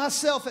thought to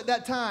myself at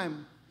that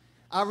time,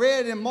 I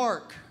read in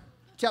Mark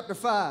chapter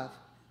 5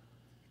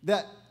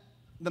 that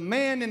the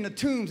man in the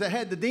tombs that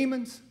had the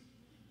demons,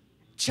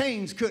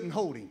 chains couldn't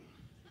hold him.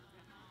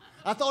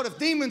 I thought if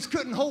demons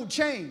couldn't hold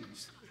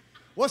chains,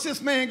 what's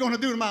this man going to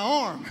do to my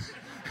arm?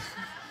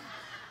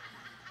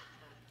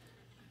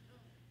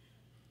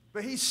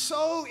 But he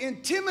so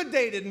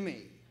intimidated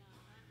me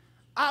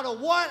out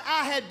of what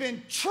I had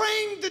been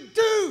trained to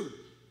do.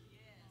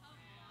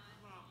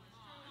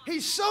 He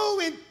so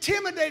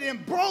intimidated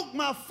and broke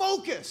my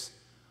focus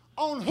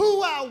on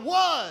who I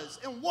was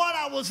and what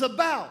I was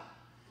about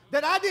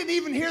that I didn't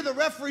even hear the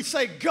referee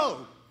say,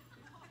 "Go."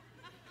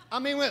 I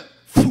mean, went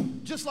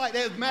just like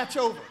that, match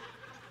over.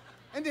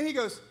 And then he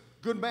goes,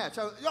 "Good match."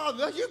 I was,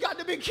 "Y'all, you got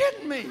to be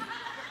kidding me."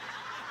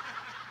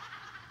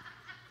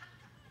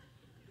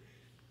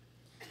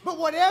 But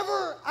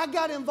whatever I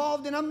got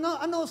involved in, I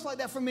know it's like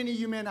that for many of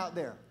you men out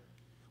there.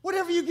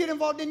 Whatever you get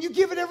involved in, you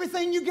give it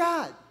everything you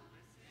got.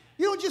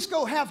 You don't just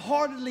go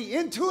half-heartedly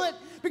into it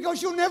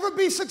because you'll never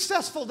be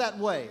successful that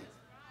way.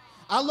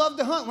 I love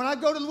to hunt. When I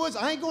go to the woods,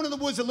 I ain't going to the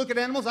woods to look at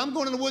animals. I'm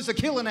going to the woods to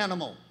kill an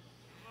animal.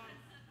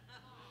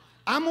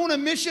 I'm on a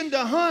mission to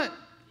hunt.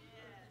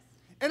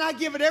 And I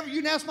give it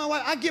you can ask my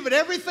wife, I give it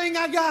everything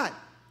I got.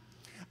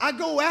 I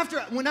go after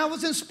it. When I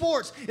was in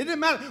sports, it didn't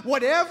matter.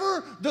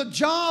 Whatever the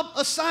job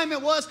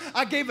assignment was,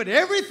 I gave it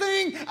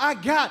everything I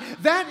got.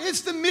 That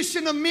is the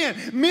mission of men.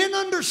 Men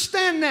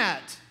understand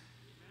that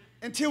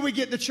until we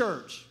get to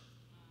church.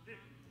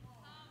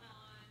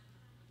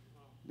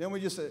 Then we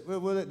just say, well,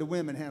 we'll let the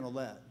women handle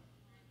that.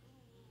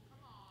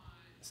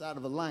 It's out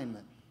of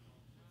alignment.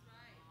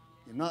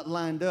 You're not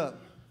lined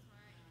up.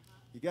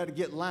 You got to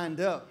get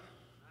lined up.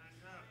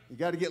 You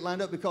got to get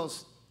lined up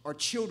because our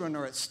children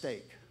are at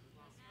stake.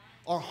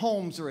 Our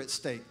homes are at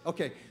stake.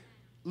 Okay,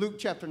 Luke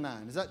chapter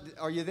 9.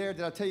 Are you there?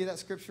 Did I tell you that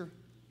scripture?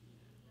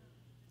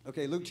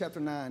 Okay, Luke chapter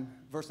 9,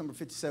 verse number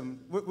 57.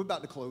 We're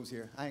about to close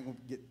here. I ain't going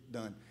to get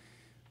done.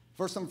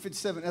 Verse number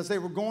 57, as they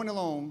were going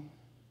along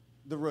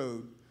the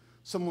road,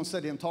 someone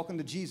said to him, talking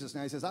to Jesus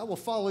now, he says, I will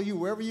follow you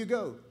wherever you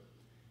go.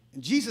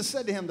 And Jesus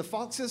said to him, the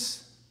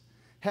foxes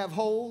have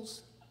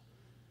holes,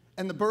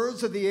 and the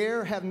birds of the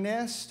air have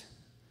nests,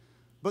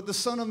 but the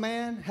Son of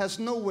Man has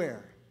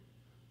nowhere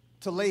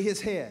to lay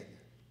his head.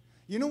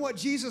 You know what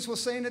Jesus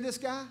was saying to this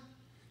guy?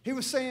 He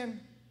was saying,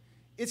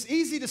 it's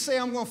easy to say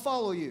I'm going to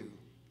follow you,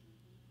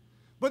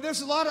 but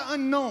there's a lot of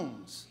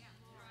unknowns.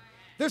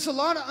 There's a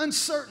lot of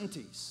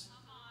uncertainties.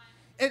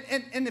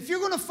 And if you're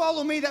going to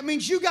follow me, that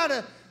means you got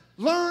to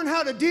learn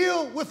how to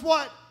deal with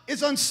what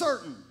is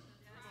uncertain.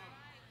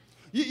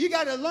 You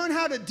got to learn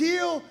how to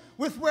deal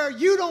with where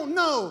you don't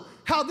know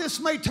how this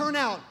may turn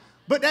out.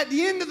 But at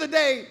the end of the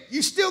day,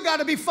 you still got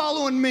to be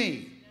following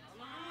me.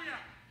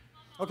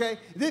 Okay?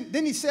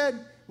 Then he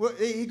said, well,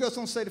 he goes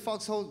on to say to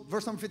fox hole,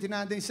 verse number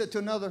 59, then he said to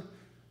another,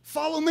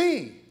 follow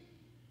me.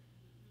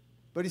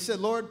 But he said,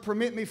 Lord,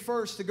 permit me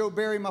first to go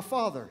bury my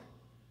father.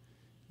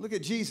 Look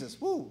at Jesus.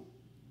 Woo.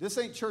 This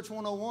ain't church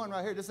 101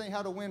 right here. This ain't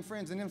how to win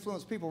friends and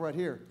influence people right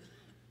here.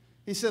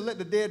 He said, let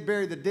the dead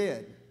bury the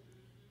dead.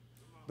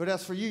 But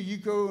as for you, you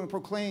go and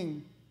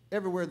proclaim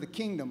everywhere the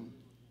kingdom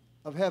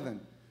of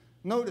heaven.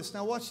 Notice,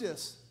 now watch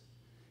this.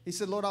 He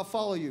said, Lord, I'll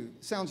follow you.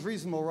 Sounds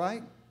reasonable,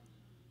 right?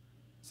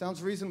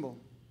 Sounds reasonable.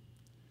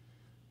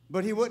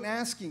 But he wasn't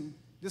asking,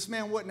 this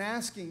man wasn't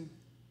asking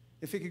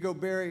if he could go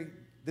bury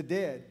the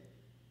dead.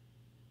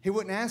 He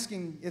wasn't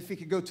asking if he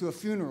could go to a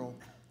funeral.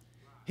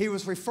 He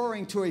was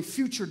referring to a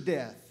future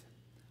death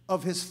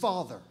of his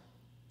father.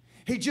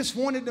 He just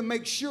wanted to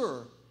make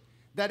sure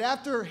that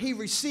after he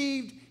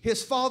received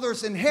his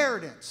father's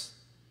inheritance,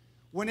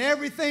 when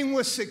everything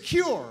was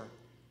secure,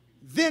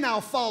 then I'll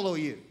follow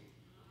you.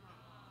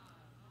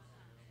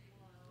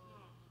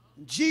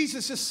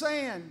 Jesus is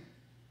saying,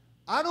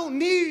 I don't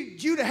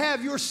need you to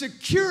have your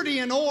security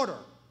in order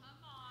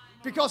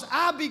because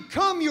I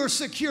become your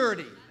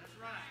security.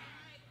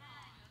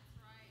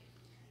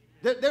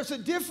 There's a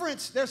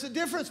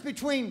difference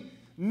between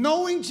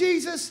knowing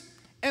Jesus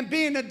and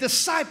being a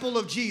disciple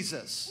of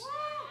Jesus.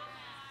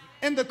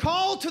 And the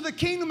call to the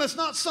kingdom is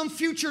not some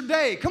future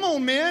day. Come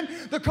on, men.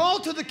 The call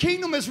to the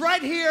kingdom is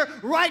right here,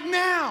 right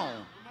now.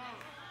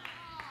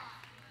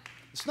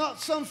 It's not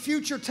some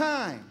future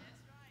time.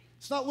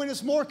 It's not when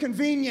it's more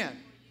convenient.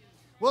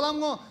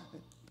 Well,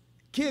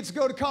 kids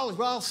go to college.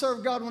 Well, I'll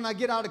serve God when I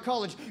get out of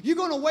college. You're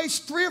going to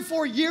waste 3 or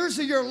 4 years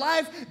of your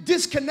life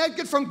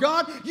disconnected from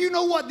God. You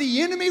know what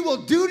the enemy will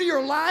do to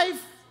your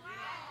life?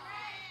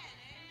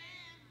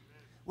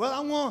 Well,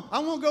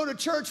 I'm going to go to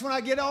church when I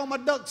get all my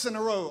ducks in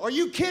a row. Are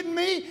you kidding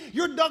me?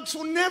 Your ducks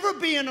will never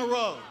be in a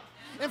row.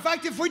 In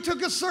fact, if we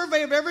took a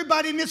survey of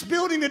everybody in this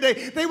building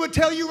today, they would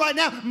tell you right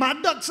now, my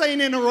ducks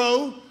ain't in a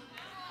row.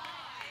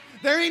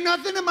 There ain't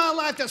nothing in my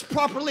life that's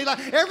properly like.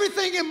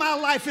 Everything in my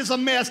life is a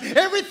mess.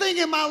 Everything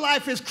in my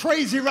life is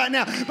crazy right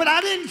now. But I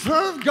didn't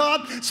serve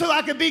God so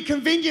I could be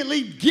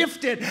conveniently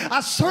gifted.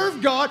 I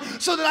served God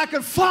so that I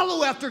could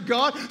follow after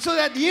God, so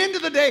that at the end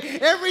of the day,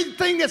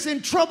 everything that's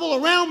in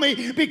trouble around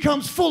me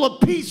becomes full of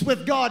peace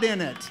with God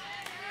in it.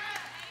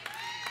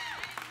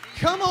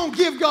 Come on,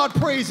 give God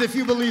praise if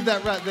you believe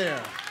that right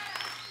there.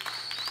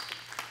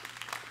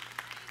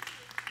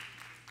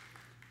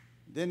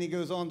 Then he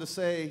goes on to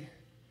say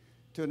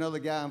to another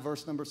guy in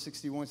verse number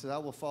 61, says, I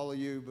will follow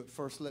you, but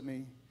first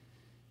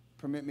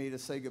permit me to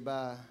say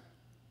goodbye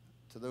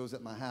to those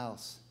at my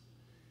house.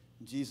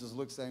 And Jesus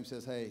looks at him and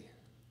says, hey,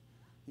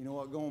 you know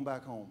what, go on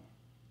back home.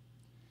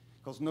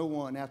 Because no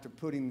one, after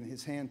putting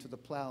his hand to the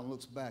plow and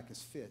looks back,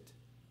 is fit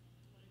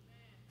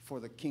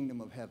for the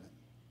kingdom of heaven.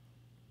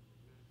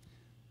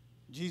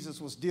 Jesus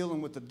was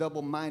dealing with the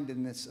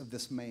double-mindedness of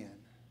this man.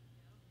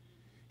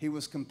 He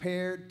was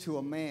compared to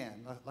a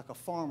man, like a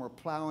farmer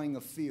plowing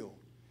a field.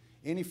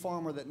 Any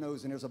farmer that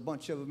knows, and there's a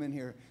bunch of them in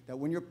here, that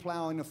when you're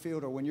plowing a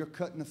field or when you're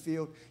cutting a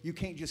field, you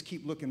can't just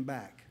keep looking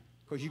back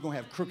because you're going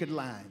to have crooked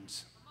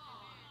lines.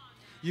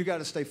 You got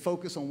to stay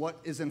focused on what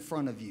is in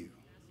front of you.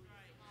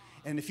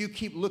 And if you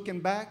keep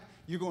looking back,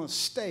 you're going to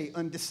stay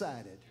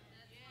undecided.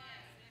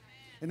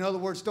 In other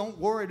words, don't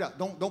worry about,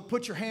 don't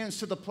put your hands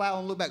to the plow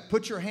and look back.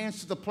 Put your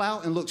hands to the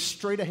plow and look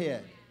straight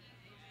ahead.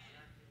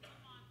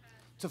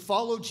 To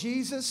follow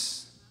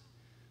Jesus,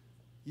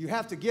 you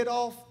have to get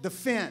off the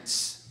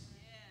fence.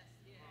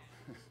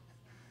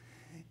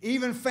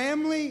 Even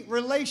family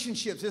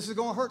relationships, this is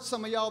going to hurt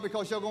some of y'all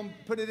because y'all going to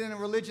put it in a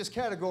religious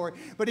category,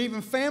 but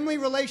even family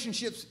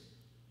relationships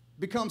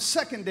become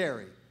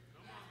secondary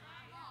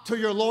to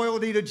your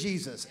loyalty to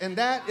Jesus, and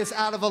that is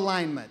out of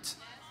alignment.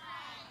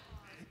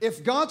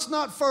 If God's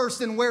not first,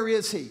 then where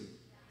is He?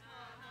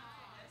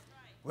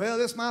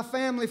 Well, it's my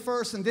family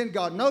first and then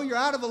God. No, you're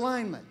out of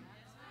alignment.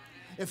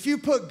 If you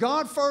put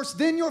God first,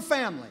 then your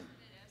family.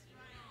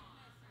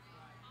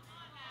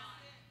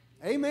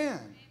 Amen.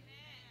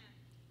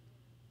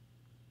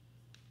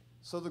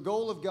 So the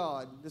goal of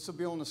God, this will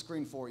be on the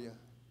screen for you,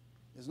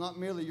 is not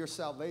merely your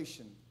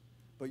salvation,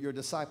 but your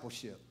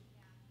discipleship.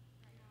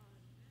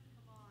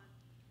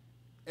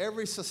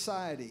 Every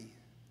society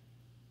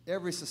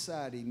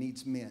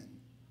needs men.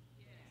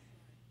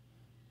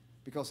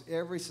 Because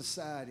every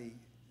society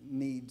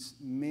needs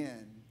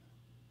men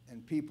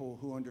and people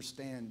who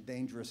understand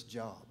dangerous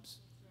jobs.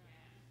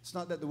 It's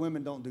not that the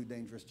women don't do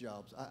dangerous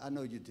jobs. I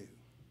know you do.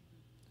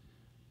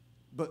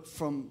 But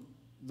from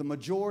the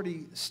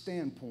majority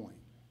standpoint,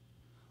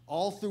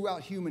 all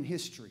throughout human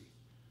history,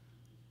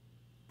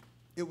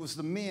 it was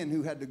the men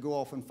who had to go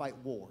off and fight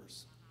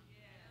wars.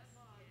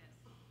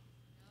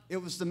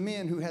 It was the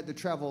men who had to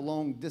travel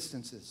long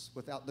distances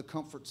without the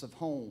comforts of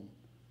home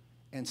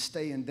and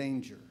stay in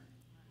danger.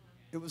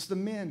 It was the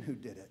men who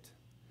did it.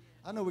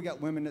 I know we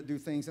got women that do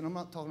things, and I'm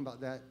not talking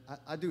about that.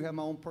 I do have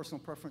my own personal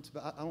preference,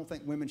 but I don't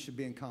think women should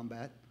be in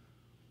combat.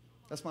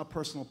 That's my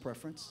personal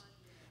preference.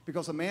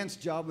 Because a man's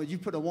job, when you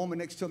put a woman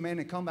next to a man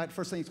in combat, the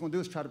first thing he's going to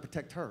do is try to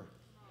protect her.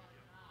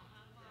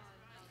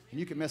 And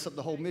you can mess up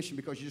the whole mission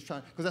because you're just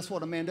trying, because that's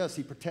what a man does,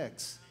 he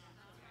protects.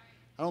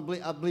 I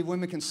believe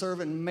women can serve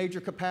in major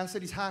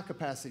capacities, high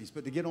capacities,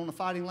 but to get on the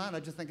fighting line,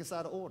 I just think it's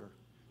out of order.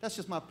 That's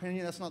just my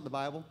opinion. That's not the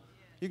Bible.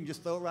 You can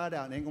just throw it right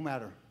out and it ain't going to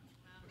matter.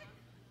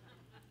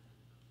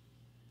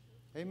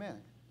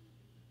 Amen.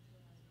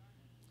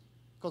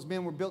 Because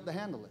men were built to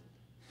handle it.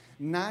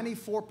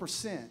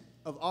 94%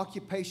 of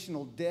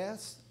occupational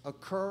deaths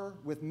occur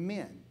with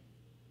men.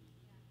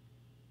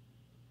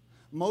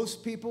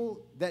 Most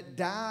people that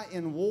die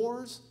in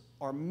wars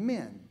are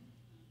men.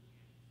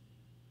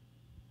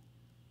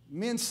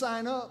 Men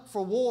sign up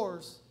for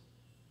wars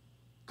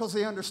because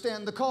they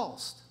understand the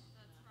cost.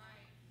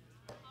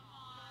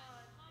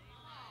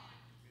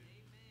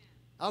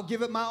 I'll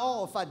give it my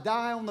all. If I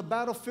die on the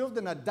battlefield,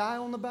 then I die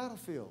on the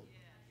battlefield.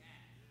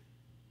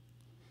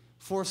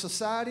 For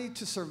society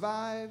to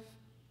survive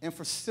and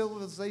for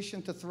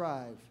civilization to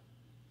thrive,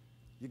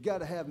 you got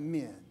to have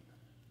men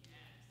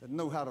that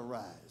know how to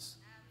rise.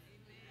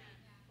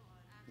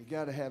 You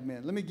got to have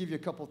men. Let me give you a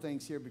couple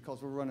things here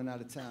because we're running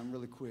out of time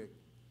really quick.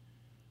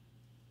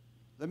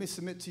 Let me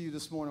submit to you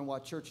this morning why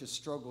churches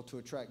struggle to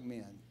attract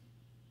men.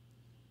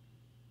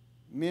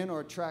 Men are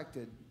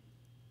attracted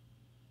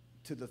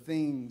to the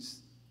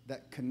things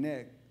that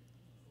connect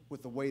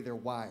with the way they're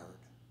wired.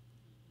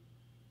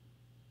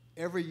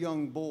 Every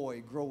young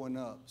boy growing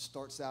up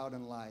starts out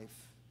in life,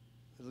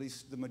 at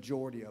least the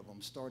majority of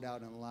them start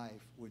out in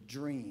life with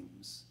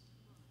dreams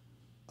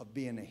of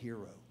being a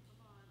hero.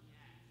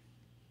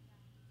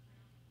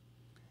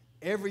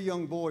 Every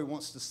young boy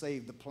wants to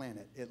save the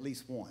planet at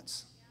least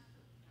once.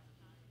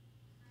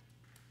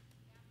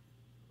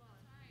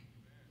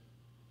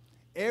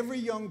 Every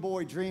young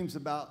boy dreams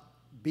about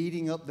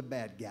beating up the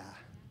bad guy.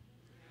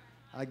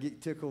 I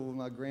get tickled with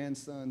my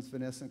grandsons,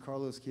 Vanessa and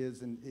Carlos'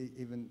 kids, and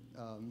even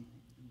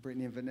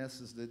Brittany and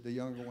Vanessa's, the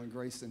younger one,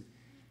 Grayson,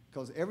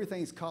 because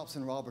everything's cops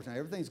and robbers now.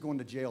 Everything's going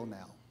to jail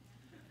now.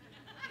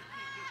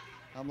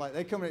 I'm like,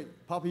 they come in,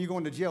 Papa, you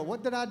going to jail?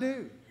 What did I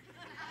do?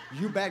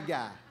 You bad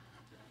guy.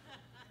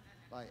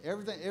 Like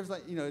everything,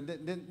 you know,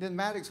 then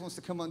Maddox wants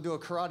to come and do a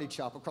karate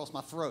chop across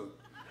my throat.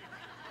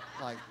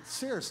 Like,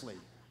 seriously.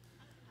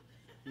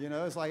 You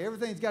know, it's like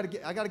everything's got to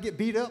get, I got to get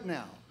beat up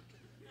now.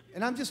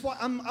 And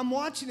I'm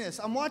watching this.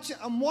 I'm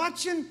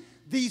watching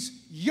these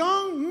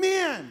young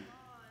men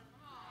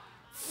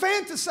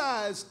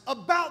fantasize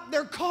about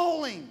their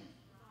calling.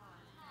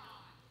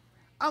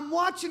 I'm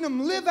watching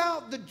them live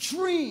out the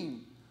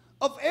dream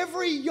of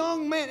every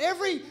young man.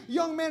 Every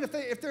young man,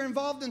 if they're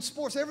involved in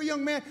sports, every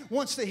young man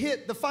wants to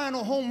hit the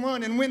final home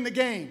run and win the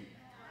game.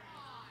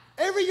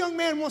 Every young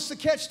man wants to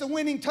catch the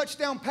winning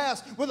touchdown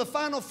pass with the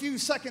final few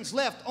seconds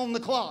left on the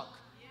clock.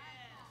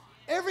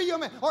 Every young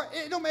man, or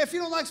it don't matter if you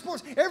don't like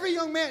sports, every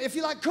young man, if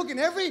you like cooking,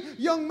 every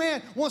young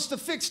man wants to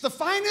fix the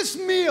finest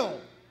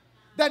meal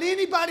that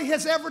anybody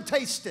has ever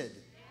tasted.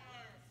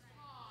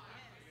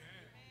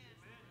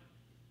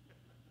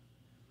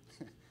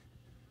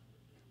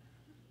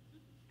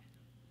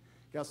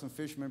 Got some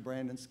fishermen,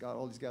 Brandon, Scott,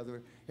 all these guys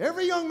over here.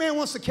 Every young man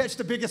wants to catch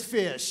the biggest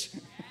fish.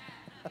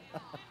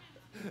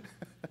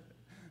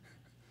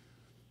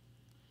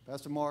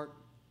 Pastor Mark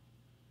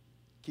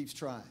keeps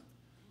trying.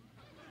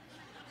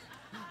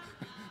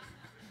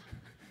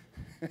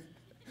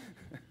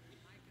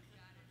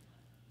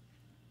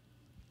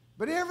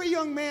 But every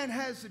young man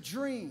has a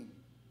dream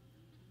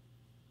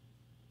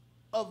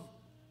of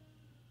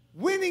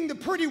winning the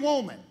pretty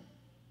woman.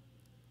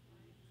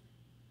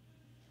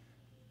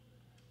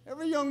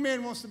 Every young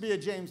man wants to be a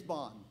James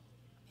Bond.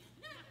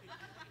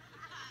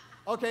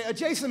 Okay, a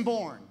Jason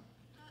Bourne.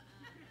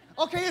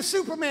 Okay, a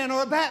Superman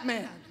or a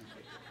Batman.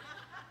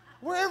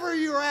 Wherever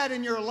you're at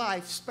in your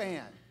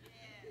lifespan.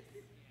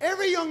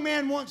 Every young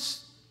man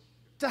wants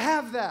to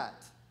have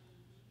that.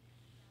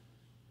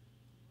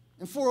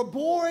 And for a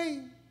boy,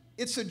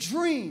 it's a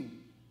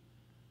dream.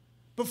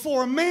 But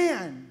for a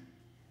man,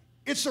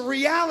 it's a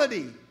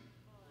reality.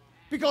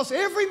 Because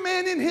every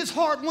man in his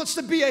heart wants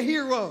to be a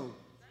hero.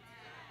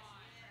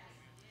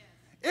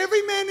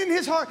 Every man in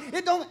his heart,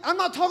 I'm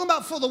not talking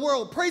about for the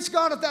world. Praise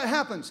God if that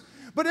happens.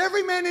 But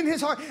every man in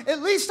his heart,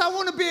 at least I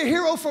want to be a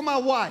hero for my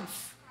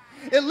wife.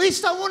 At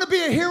least I want to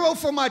be a hero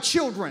for my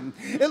children.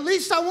 At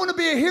least I want to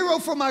be a hero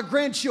for my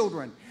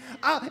grandchildren.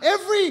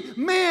 Every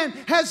man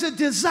has a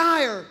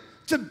desire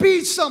to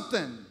be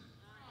something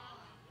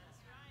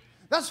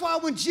That's why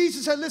when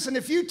Jesus said, listen,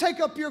 if you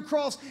take up your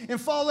cross and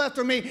follow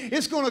after me,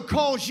 it's going to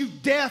cause you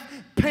death,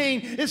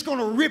 pain. It's going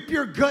to rip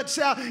your guts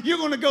out. You're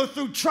going to go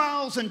through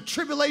trials and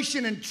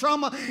tribulation and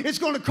trauma. It's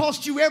going to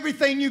cost you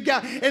everything you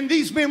got. And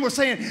these men were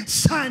saying,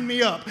 sign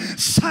me up,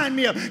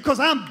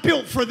 because I'm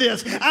built for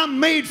this. I'm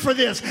made for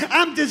this.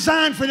 I'm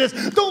designed for this.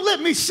 Don't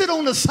let me sit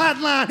on the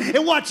sideline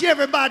and watch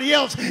everybody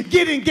else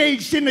get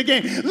engaged in the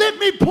game. Let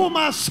me pull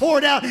my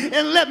sword out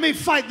and let me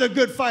fight the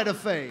good fight of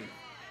faith.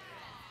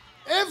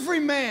 Every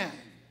man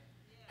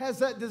has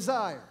that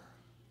desire.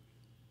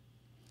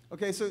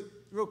 Okay, so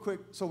real quick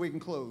so we can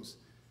close.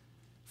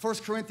 1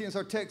 Corinthians,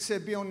 our text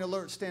said, be on the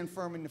alert, stand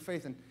firm in the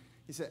faith. And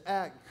he said,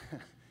 act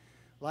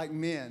like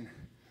men.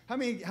 How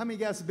many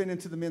guys have been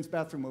into the men's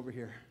bathroom over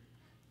here?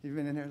 You've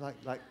been in there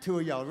like two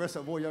of y'all. The rest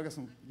of boy, y'all got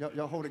some,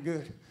 y'all hold it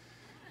good.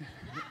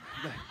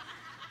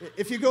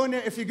 If you go in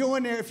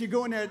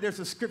there, there's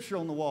a scripture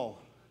on the wall.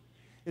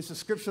 It's a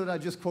scripture that I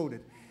just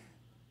quoted.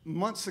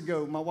 Months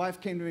ago, my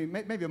wife came to me,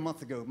 maybe a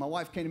month ago, my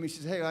wife came to me,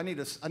 she said, hey, I need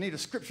a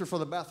scripture for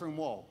the bathroom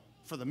wall,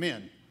 for the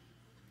men.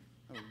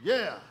 Oh,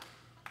 yeah,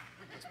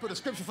 let's put a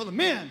scripture for the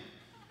men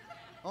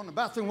on the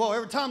bathroom wall.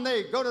 Every time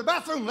they go to the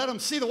bathroom, let them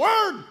see the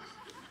word.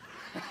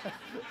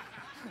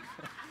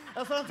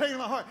 That's what I'm thinking in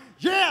my heart.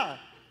 Yeah,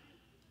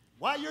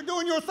 while you're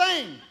doing your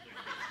thing,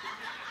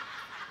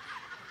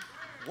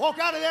 walk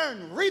out of there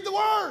and read the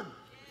word.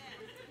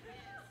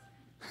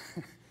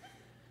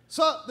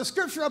 So the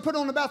scripture I put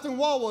on the bathroom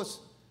wall was,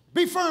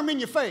 be firm in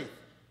your faith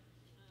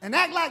and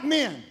act like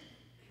men.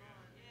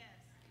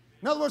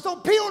 In other words,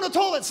 don't pee on the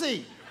toilet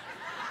seat.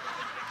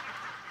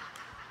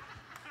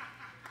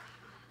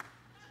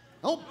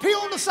 Don't pee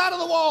on the side of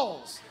the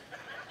walls.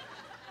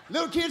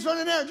 Little kids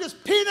running there,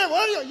 just peeing there.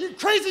 What are you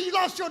crazy? You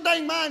lost your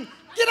dang mind.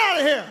 Get out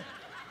of here.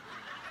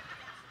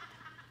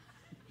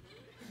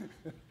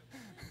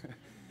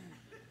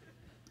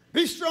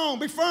 Be strong,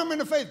 be firm in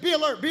the faith, be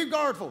alert, be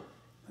guardful,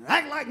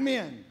 act like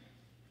men.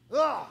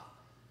 Ugh.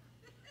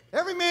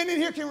 Every man in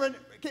here can,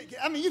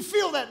 I mean, you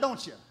feel that,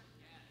 don't you?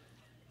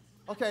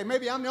 Okay,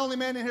 maybe I'm the only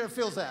man in here that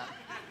feels that.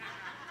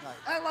 Like,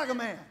 act like a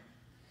man.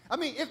 I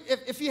mean,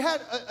 if you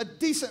had a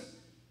decent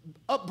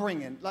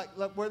upbringing, like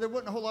where there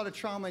wasn't a whole lot of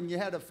trauma and you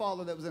had a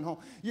father that was in home,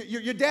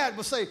 your dad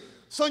would say,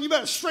 son, you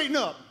better straighten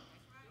up.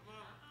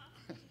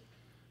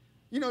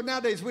 You know,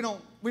 nowadays we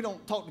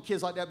don't talk to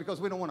kids like that because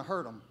we don't want to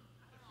hurt them.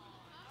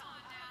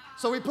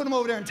 So we put them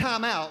over there in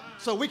timeout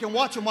so we can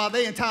watch them while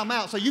they in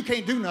timeout so you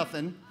can't do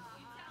nothing.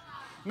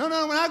 No,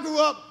 when I grew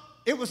up,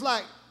 it was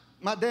like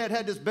my dad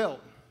had this belt.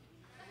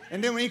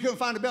 And then when he couldn't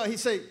find the belt, he'd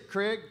say,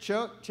 Craig,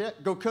 Chuck,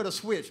 check, go cut a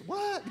switch.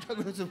 What? Go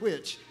cut a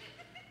switch.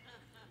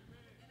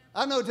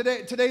 I know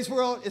today's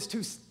world is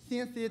too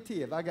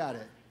sensitive. I got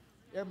it.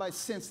 Everybody's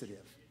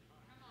sensitive.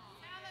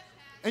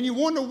 And you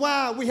wonder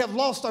why we have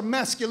lost our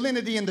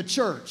masculinity in the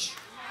church.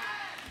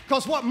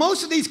 Because what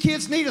most of these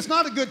kids need is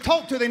not a good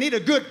talk to, they need a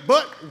good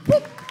butt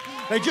whoop.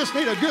 They just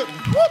need a good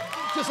whoop.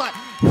 Just like,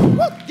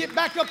 whoop, get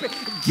back up and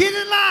get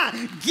in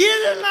line.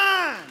 Get in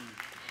line.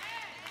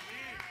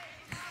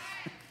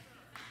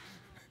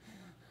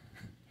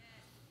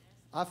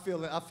 I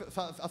feel it. I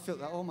feel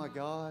that. Oh, my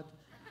God.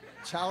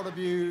 Child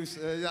abuse.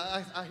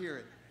 I hear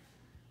it.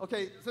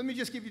 Okay, so let me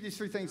just give you these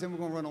three things, and we're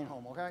going to run on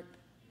home, okay?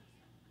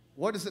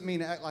 What does it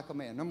mean to act like a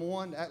man? Number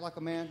one, to act like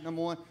a man.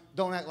 Number one,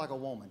 don't act like a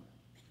woman.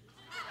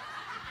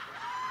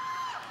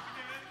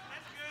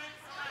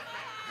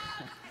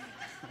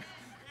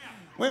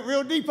 Went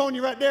real deep on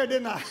you right there,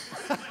 didn't I?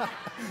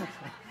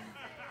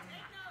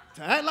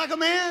 To act like a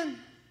man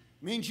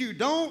means you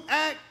don't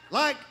act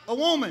like a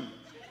woman.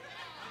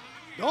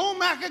 Don't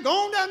make it. Go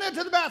on down there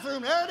to the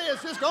bathroom. There it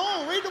is. Just go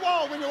on. Read the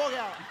wall when you walk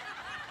out.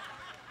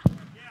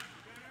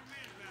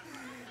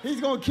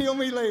 He's going to kill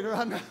me later,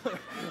 I know.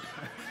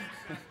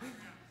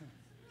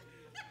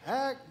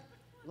 Act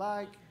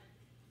like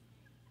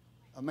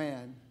a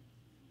man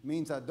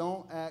means I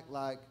don't act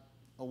like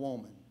a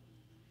woman.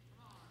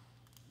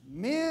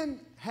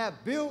 Men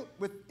have built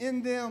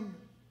within them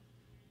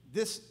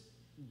this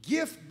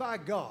gift by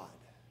God.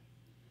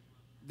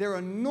 They're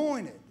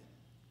anointed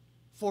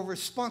for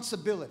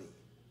responsibility.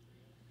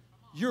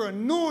 You're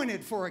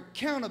anointed for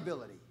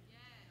accountability.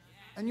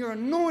 And you're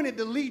anointed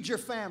to lead your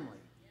family.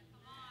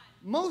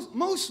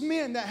 Most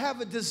men that have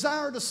a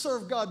desire to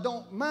serve God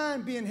don't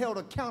mind being held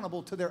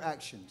accountable to their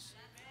actions.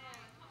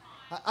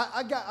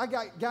 I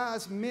got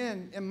guys,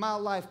 men in my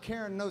life,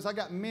 Karen knows, I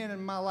got men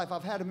in my life.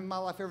 I've had them in my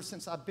life ever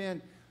since I've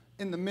been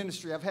in the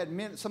ministry. I've had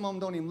men, some of them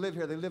don't even live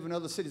here. They live in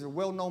other cities. They're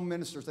well-known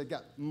ministers. They've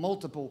got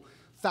multiple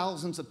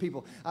thousands of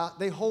people.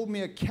 They hold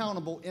me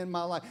accountable in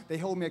my life. They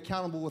hold me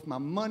accountable with my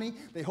money.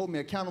 They hold me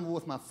accountable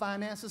with my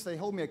finances. They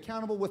hold me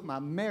accountable with my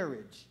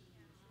marriage.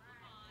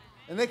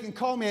 And they can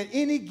call me at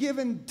any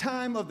given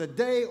time of the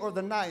day or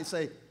the night and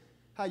say,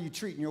 how you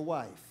treating your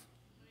wife?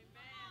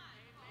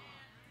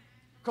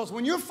 Because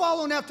when you're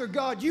following after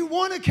God, you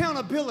want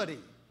accountability.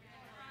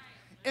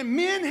 And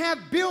men have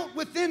built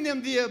within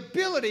them the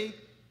ability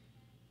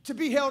to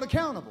be held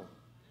accountable.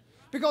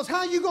 Because how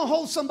are you going to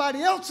hold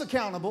somebody else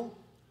accountable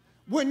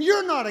when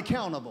you're not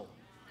accountable?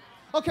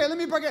 Okay, let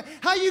me break it.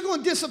 How are you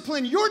going to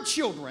discipline your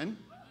children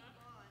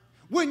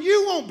when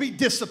you won't be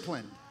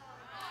disciplined?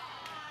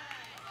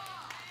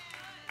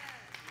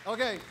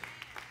 Okay.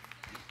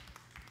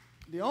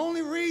 The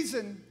only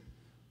reason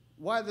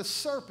why the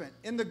serpent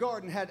in the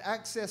garden had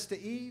access to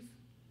Eve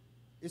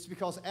is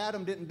because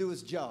Adam didn't do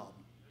his job.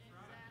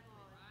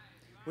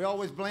 We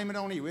always blame it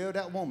on Eve. Well,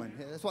 that woman.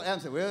 That's what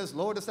Adam said. Well,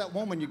 Lord, it's that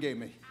woman you gave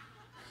me.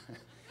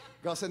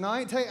 God said, no,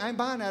 I ain't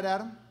buying that,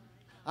 Adam.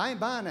 I ain't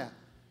buying that.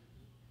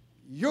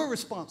 You're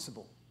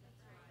responsible.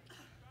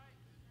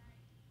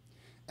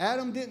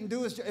 Adam didn't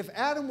do his job. If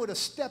Adam would have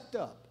stepped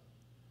up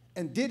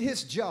and did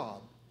his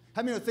job,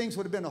 how many things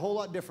would have been a whole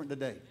lot different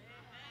today?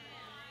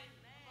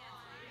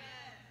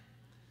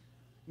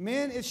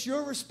 Men, it's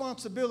your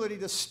responsibility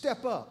to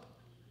step up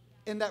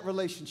in that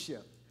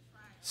relationship.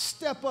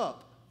 Step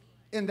up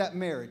in that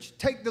marriage.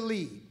 Take the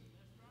lead.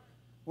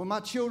 When my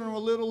children were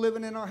little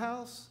living in our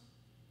house,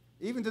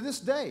 even to this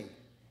day,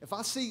 if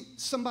I see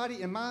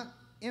somebody in my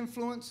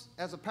influence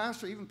as a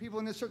pastor, even people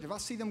in this church, if I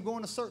see them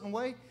going a certain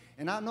way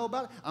and I know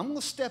about it, I'm going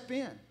to step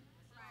in.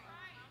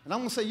 And I'm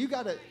going to say, you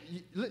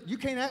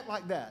can't act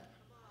like that.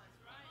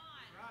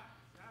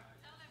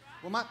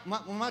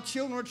 When my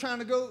children were trying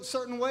to go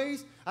certain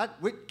ways,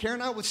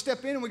 Karen and I would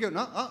step in and we'd go,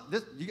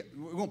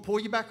 we're going to pull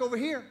you back over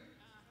here.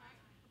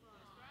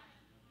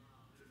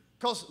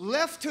 Because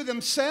left to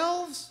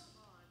themselves,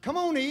 come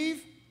on,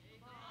 Eve.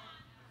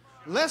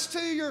 Left to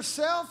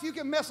yourself, you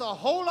can mess a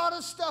whole lot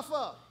of stuff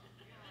up.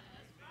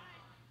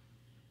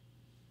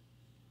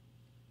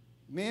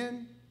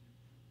 Men,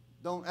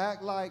 don't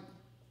act like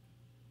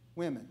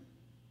women.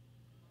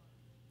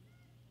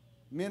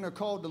 Men are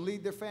called to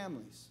lead their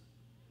families.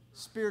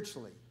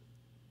 Spiritually,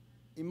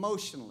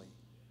 emotionally,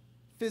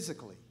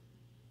 physically.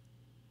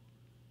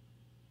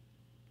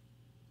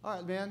 All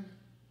right, men,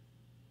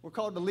 we're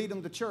called to lead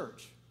them to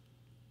church.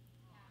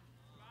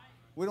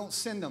 We don't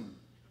send them.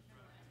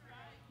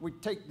 We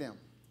take them.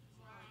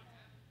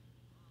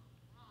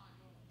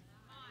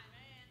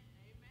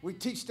 We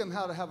teach them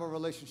how to have a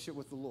relationship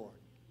with the Lord.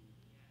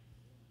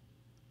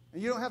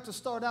 And you don't have to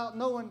start out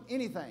knowing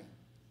anything.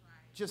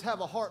 Just have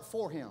a heart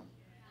for Him.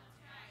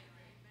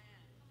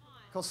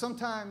 Because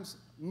sometimes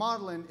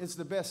modeling is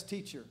the best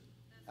teacher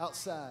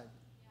outside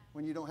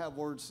when you don't have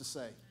words to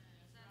say.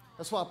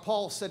 That's why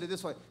Paul said it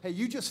this way. Hey,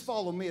 you just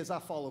follow me as I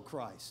follow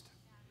Christ.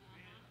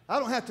 I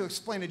don't have to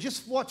explain it.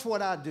 Just watch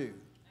what I do.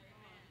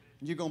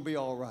 And you're going to be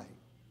all right.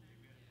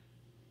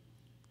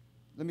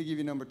 Let me give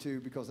you number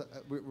 2 because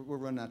we're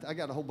running out. I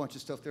got a whole bunch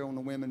of stuff there on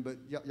the women, but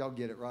y'all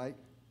get it, right?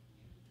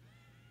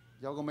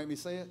 Y'all going to make me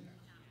say it?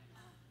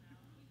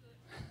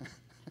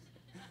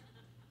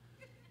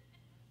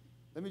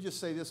 Let me just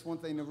say this one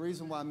thing. The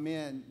reason why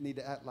men need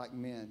to act like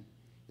men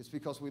is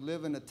because we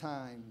live in a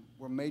time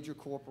where major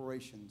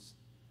corporations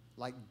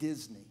like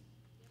Disney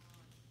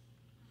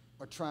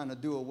are trying to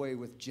do away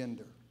with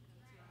gender.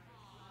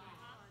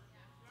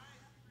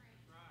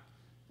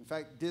 In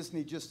fact,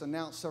 Disney just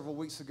announced several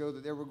weeks ago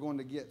that they were going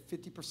to get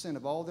 50%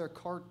 of all their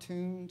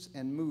cartoons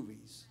and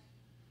movies,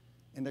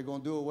 and they're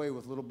going to do away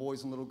with little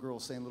boys and little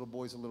girls, saying little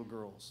boys and little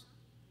girls,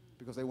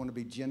 because they want to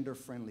be gender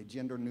friendly,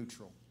 gender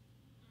neutral.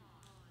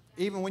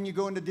 Even when you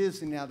go into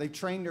Disney now, they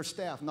train their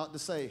staff not to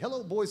say,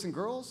 hello, boys and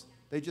girls.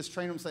 They just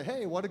train them to say,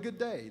 hey, what a good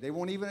day. They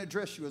won't even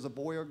address you as a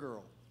boy or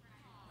girl.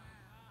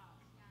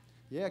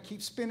 Yeah,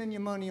 keep spending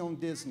your money on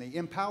Disney.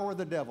 Empower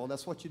the devil.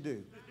 That's what you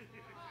do.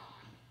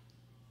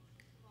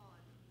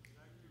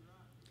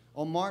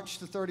 On March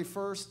the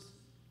 31st,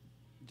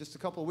 just a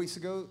couple of weeks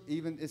ago,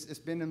 even it's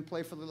been in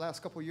play for the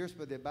last couple of years,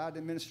 but the Biden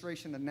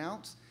administration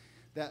announced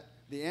that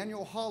the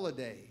annual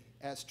holiday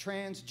as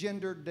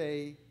Transgender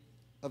Day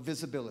of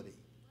Visibility.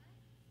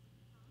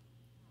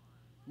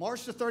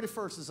 March the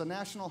 31st is a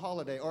national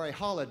holiday, or a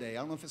holiday. I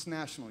don't know if it's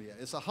national yet.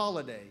 It's a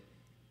holiday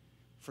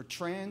for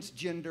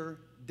Transgender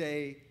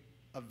Day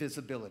of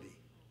Visibility.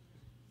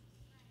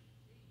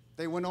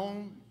 He went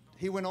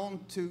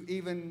on to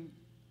even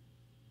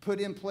put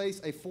in place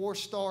a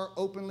 4-star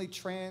openly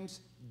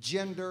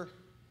transgender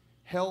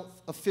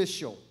health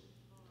official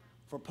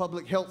for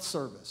public health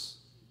service.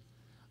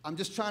 I'm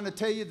just trying to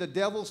tell you, the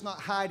devil's not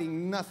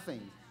hiding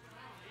nothing.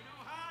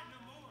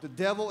 The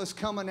devil is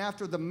coming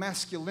after the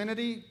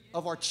masculinity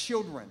of our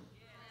children.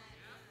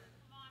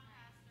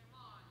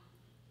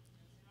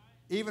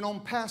 Even on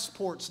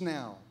passports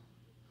now,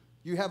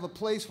 you have a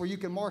place where you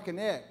can mark an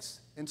X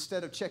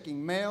instead of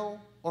checking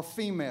male or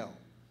female.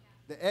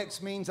 The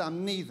X means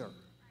I'm neither.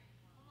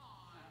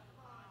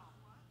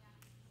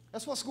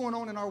 That's what's going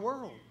on in our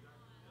world.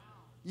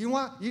 You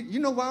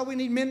know why we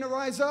need men to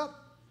rise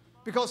up?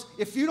 Because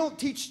if you don't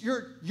teach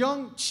your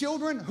young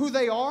children who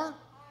they are,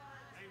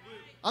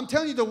 I'm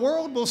telling you, the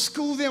world will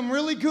school them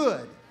really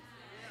good.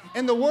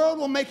 And the world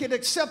will make it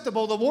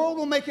acceptable. The world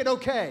will make it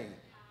okay.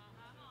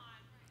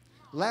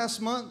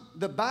 Last month,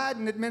 the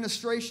Biden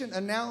administration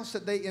announced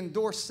that they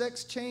endorsed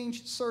sex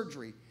change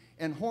surgery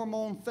and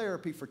hormone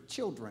therapy for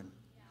children.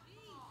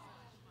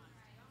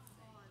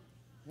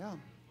 Yeah.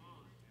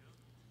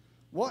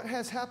 What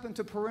has happened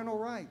to parental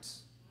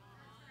rights?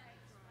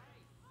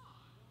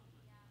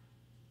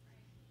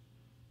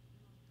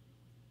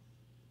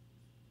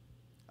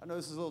 I know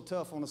this is a little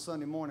tough on a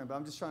Sunday morning, but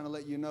I'm just trying to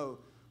let you know,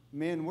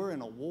 men, we're in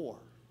a war.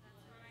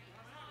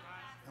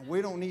 And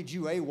we don't need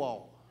you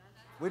AWOL.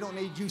 We don't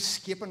need you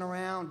skipping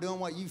around doing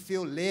what you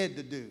feel led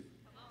to do.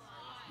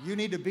 You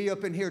need to be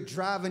up in here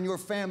driving your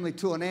family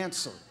to an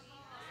answer.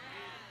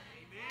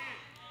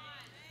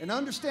 And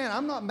understand,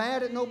 I'm not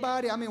mad at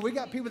nobody. I mean, we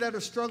got people that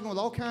are struggling with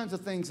all kinds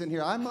of things in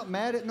here. I'm not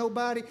mad at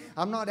nobody.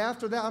 I'm not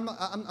after that.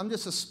 I'm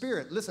just a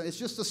spirit. Listen, it's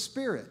just a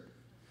spirit.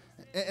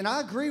 And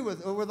I agree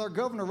with our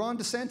governor, Ron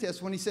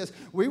DeSantis, when he says,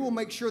 we will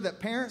make sure that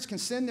parents can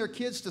send their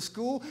kids to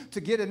school to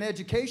get an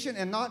education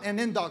and not an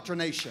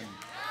indoctrination.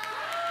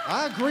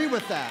 I agree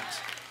with that.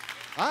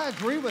 I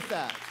agree with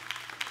that.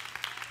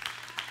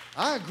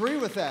 I agree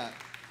with that.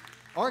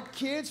 Our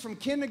kids from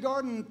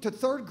kindergarten to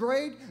third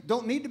grade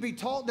don't need to be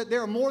taught that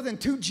there are more than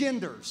two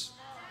genders.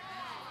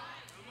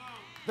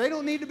 They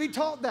don't need to be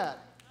taught that.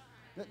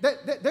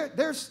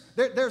 There's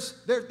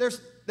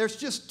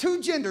just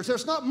two genders.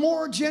 There's not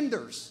more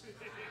genders.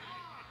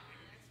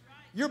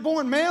 You're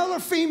born male or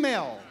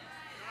female.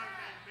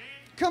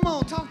 Come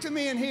on, talk to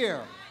me in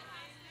here.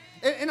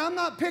 And I'm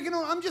not picking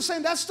on, I'm just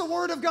saying that's the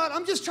Word of God.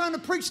 I'm just trying to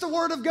preach the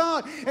Word of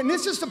God. And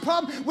this is the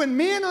problem. When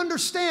men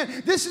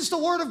understand this is the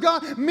Word of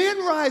God, men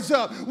rise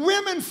up,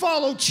 women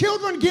follow,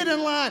 children get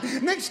in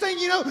line. Next thing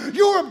you know,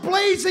 you're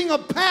blazing a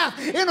path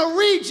in a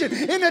region,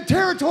 in a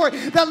territory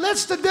that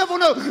lets the devil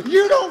know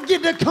you don't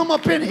get to come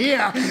up in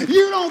here.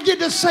 You don't get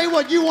to say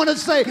what you want to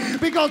say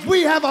because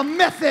we have a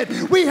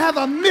method, we have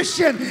a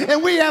mission,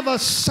 and we have a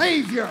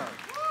Savior.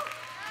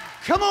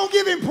 Come on,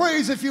 give Him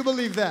praise if you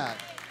believe that.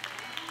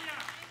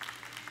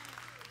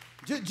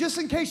 Just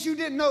in case you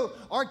didn't know,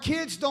 our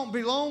kids don't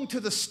belong to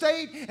the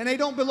state and they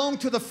don't belong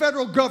to the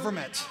federal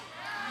government.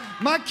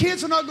 My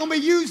kids are not going to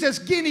be used as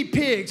guinea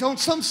pigs on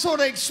some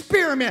sort of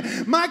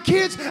experiment. My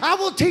kids, I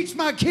will teach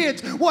my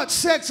kids what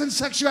sex and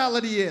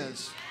sexuality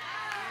is.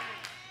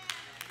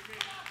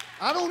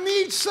 I don't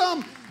need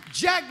some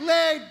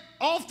jackleg,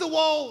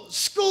 off-the-wall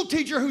school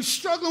teacher who's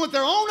struggling with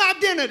their own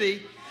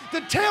identity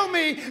to tell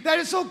me that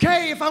it's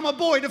okay if I'm a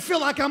boy to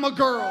feel like I'm a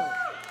girl.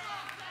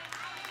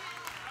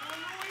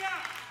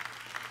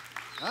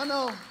 I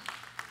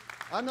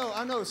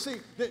know. See,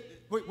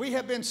 we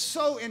have been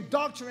so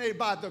indoctrinated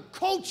by the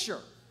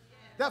culture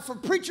that for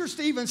preachers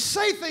to even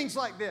say things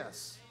like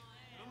this,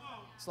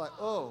 it's like,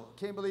 oh,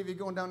 can't believe you're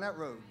going down that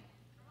road.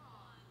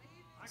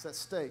 It's that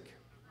steak.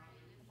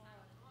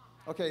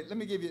 Okay,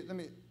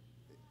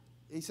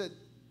 he said,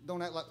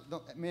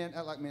 men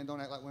act like men,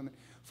 don't act like women.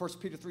 1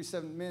 Peter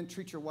 3:7, men,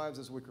 treat your wives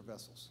as weaker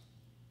vessels.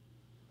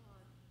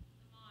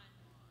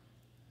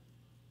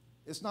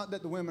 It's not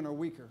that the women are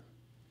weaker,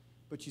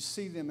 but you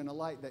see them in a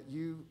light that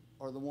you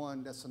are the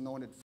one that's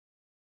anointed.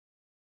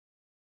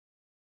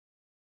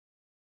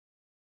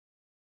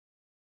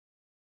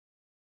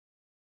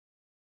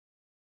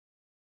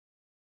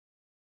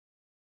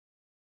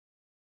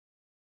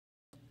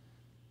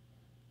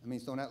 That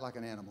means don't act like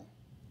an animal.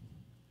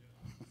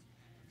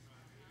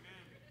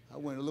 I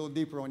went a little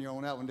deeper on you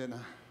on that one, didn't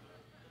I?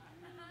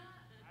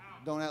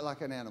 Don't act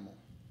like an animal.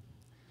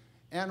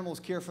 Animals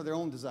care for their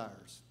own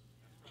desires.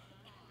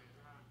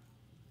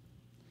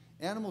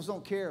 Animals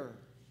don't care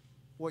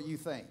what you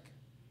think.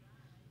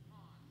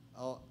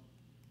 Oh,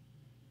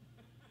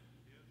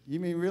 you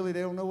mean really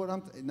they don't know what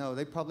I'm thinking? No,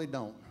 they probably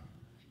don't.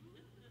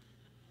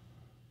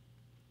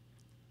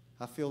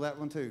 I feel that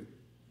one too.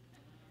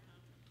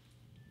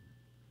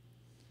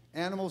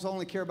 Animals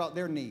only care about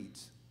their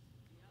needs,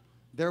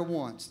 their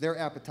wants, their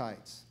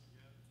appetites,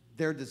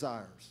 their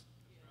desires.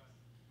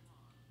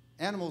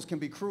 Animals can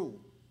be cruel.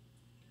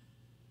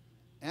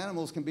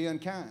 Animals can be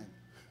unkind.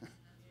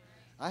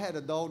 I had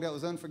a dog that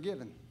was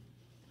unforgiving.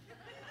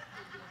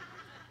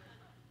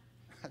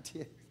 I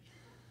did.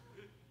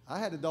 I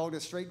had a dog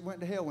that straight went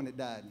to hell when it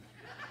died.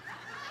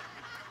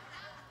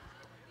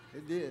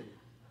 It did.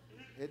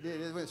 It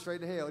did. It went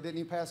straight to hell. It didn't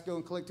even pass go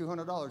and collect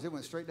 $200. It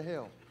went straight to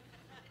hell.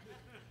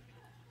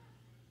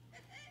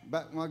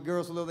 Back when my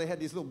girls were little, they had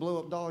these little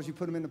blow-up dolls. You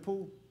put them in the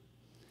pool.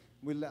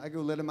 I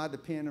go let him out the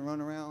pen and run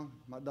around.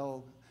 My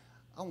dog,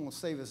 I want to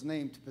save his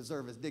name to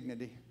preserve his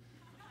dignity.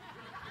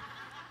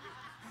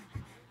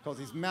 Because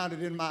he's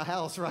mounted in my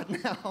house right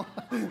now.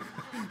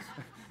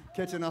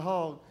 Catching a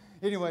hog.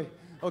 Anyway,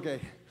 okay.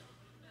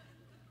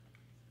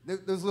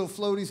 Those little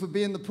floaties would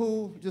be in the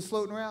pool, just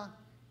floating around.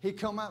 He'd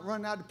come out,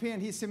 run out of the pen.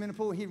 He'd see him in the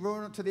pool. He'd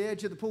run up to the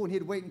edge of the pool, and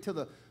he'd wait until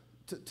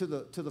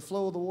the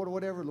flow of the water,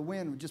 whatever, the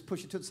wind would just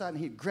push it to the side,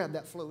 and he'd grab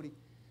that floaty,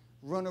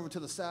 run over to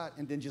the side,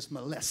 and then just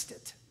molest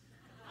it.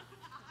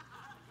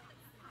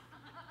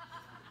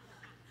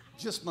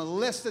 Just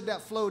molested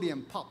that floaty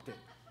and popped it.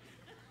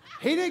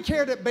 He didn't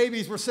care that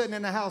babies were sitting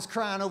in the house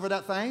crying over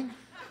that thing.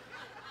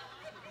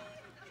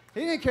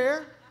 He didn't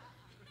care.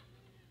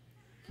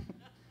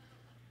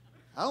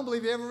 I don't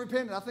believe he ever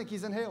repented. I think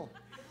he's in hell.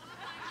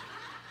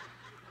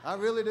 I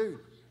really do.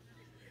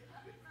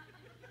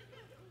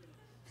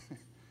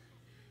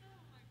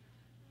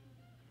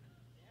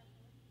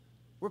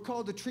 We're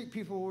called to treat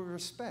people with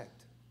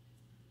respect.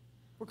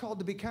 We're called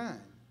to be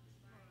kind.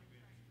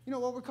 You know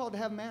what? We're called to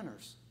have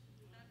manners.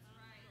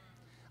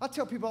 I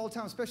tell people all the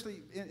time,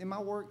 especially in my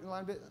work,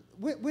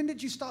 when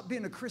did you stop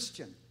being a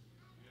Christian?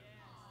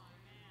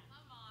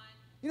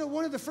 You know,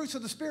 one of the fruits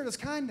of the Spirit is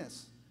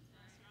kindness.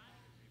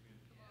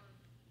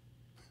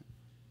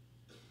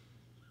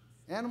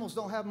 Animals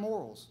don't have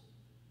morals.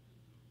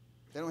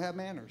 They don't have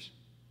manners.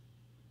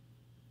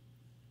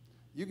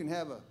 You can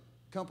have a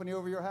company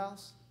over your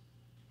house.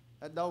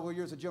 That dog of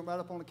yours will jump right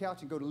up on the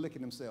couch and go to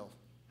licking himself.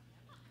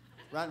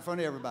 Right in front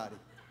of everybody.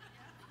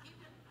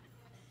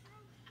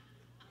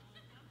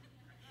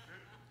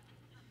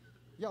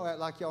 Y'all act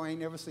like y'all ain't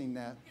never seen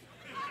that.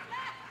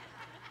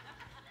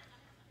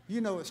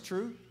 You know it's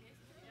true.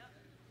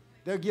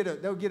 They'll get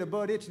a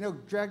butt itch and they'll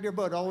drag their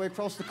butt all the way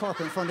across the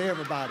carpet in front of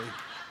everybody.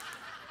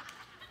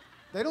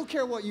 They don't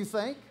care what you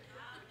think.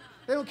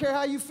 They don't care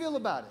how you feel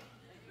about it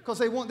because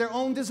they want their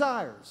own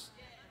desires.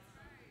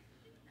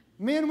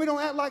 Men, we don't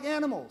act like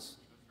animals.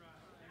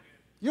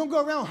 You don't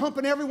go around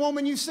humping every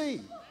woman you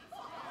see.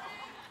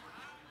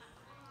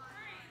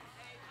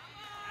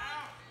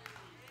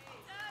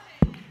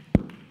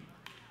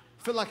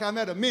 I feel like I'm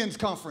at a men's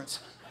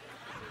conference.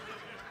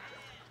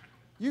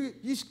 You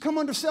come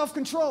under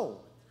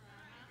self-control.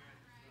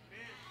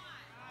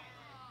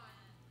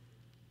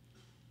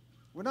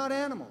 We're not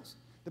animals.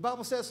 The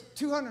Bible says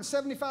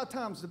 275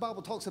 times the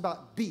Bible talks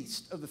about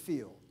beast of the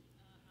field.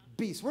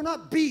 Beast. We're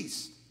not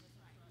beasts.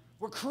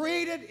 We're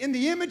created in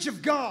the image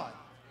of God.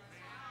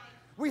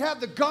 We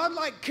have the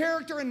godlike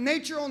character and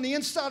nature on the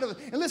inside of it.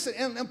 And listen,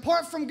 and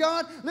apart from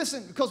God,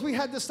 listen, because we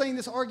had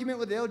this argument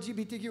with the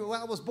LGBTQ,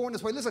 well, I was born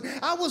this way. Listen,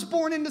 I was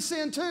born into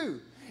sin too.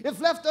 If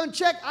left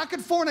unchecked, I could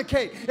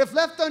fornicate. If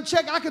left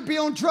unchecked, I could be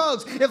on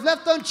drugs. If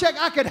left unchecked,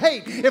 I could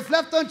hate. If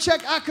left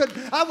unchecked,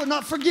 I would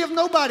not forgive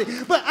nobody.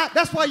 But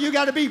that's why you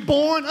got to be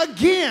born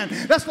again.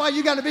 That's why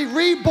you got to be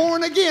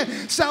reborn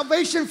again.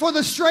 Salvation for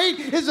the straight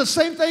is the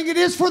same thing it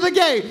is for the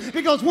gay.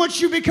 Because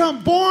once you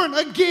become born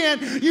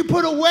again, you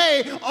put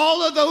away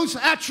all of those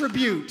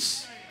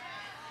attributes.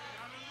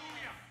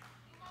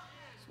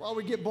 That's why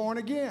we get born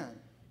again.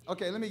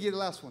 Okay, let me get the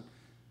last one.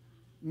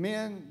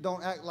 Men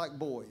don't act like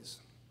boys.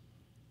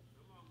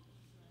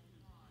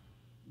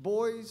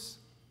 Boys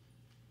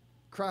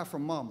cry for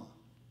mama.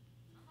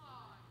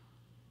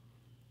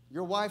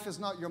 Your wife is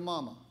not your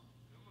mama.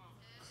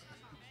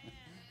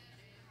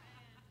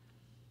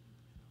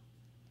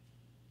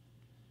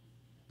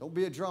 Don't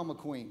be a drama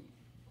queen.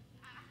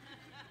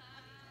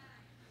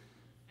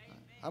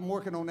 I'm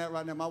working on that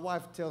right now. My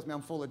wife tells me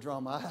I'm full of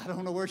drama. I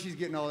don't know where she's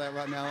getting all that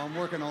right now. I'm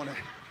working on it.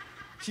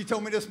 She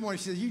told me this morning,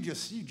 she said, you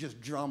just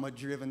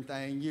drama-driven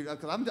thing. Where'd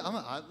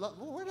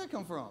that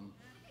come from?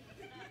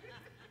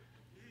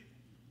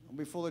 Don't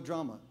be full of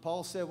drama.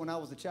 Paul said when I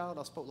was a child,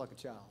 I spoke like a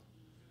child.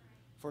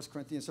 1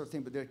 Corinthians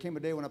 13, but there came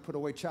a day when I put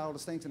away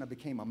childish things and I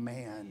became a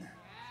man.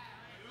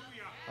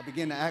 I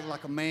began to act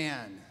like a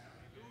man.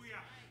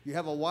 You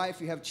have a wife,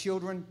 you have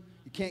children.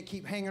 You can't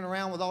keep hanging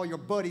around with all your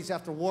buddies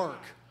after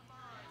work.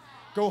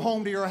 Go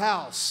home to your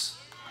house.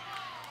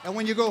 And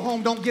when you go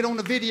home, don't get on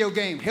the video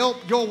game.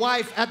 Help your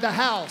wife at the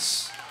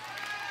house.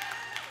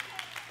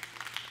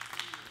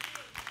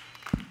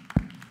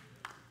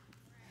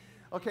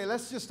 Okay,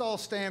 let's just all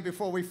stand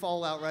before we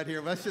fall out right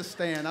here. Let's just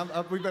stand.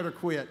 We better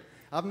quit.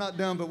 I'm not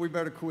done, but we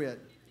better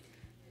quit.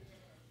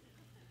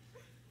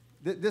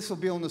 This will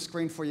be on the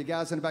screen for you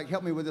guys in the back.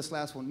 Help me with this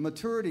last one.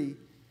 Maturity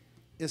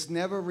is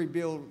never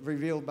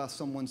revealed by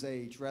someone's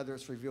age. Rather,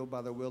 it's revealed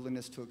by their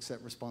willingness to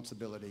accept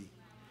responsibility.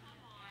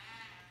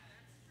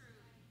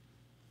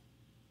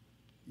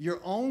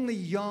 You're only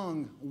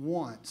young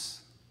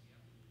once,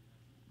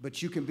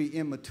 but you can be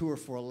immature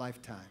for a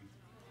lifetime.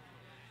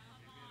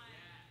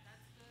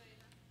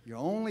 You're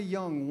only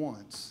young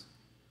once,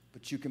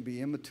 but you can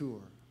be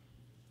immature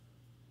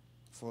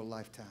for a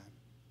lifetime.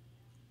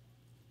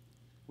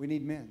 We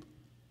need men.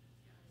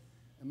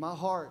 And my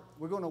heart,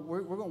 we're going to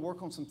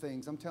work on some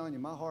things. I'm telling you,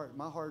 my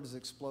heart is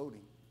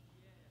exploding.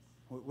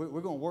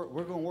 We're going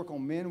to work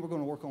on men. We're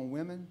going to work on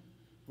women.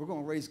 We're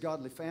going to raise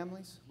godly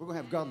families. We're going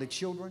to have godly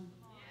children.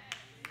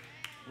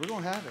 We're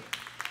going to have it.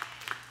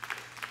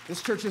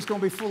 This church is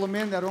going to be full of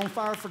men that are on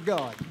fire for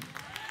God.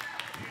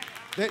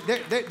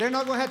 They're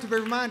not going to have to be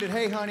reminded,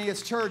 hey, honey,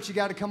 it's church. You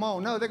got to come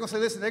on. No, they're going to say,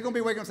 listen, they're going to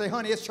be waking up and say,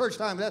 honey, it's church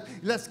time.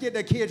 Let's get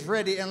the kids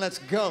ready and let's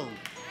go.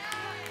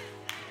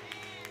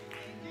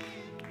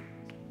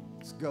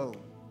 Let's go.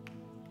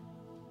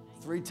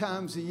 3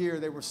 times a year,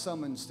 they were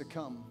summoned to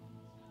come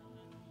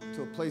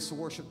to a place of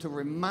worship to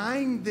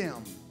remind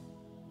them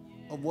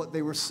of what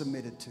they were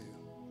submitted to.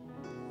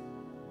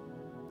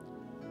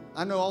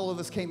 I know all of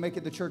us can't make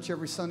it to church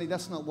every Sunday.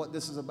 That's not what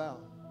this is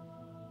about.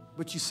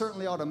 But you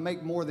certainly ought to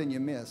make more than you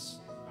miss.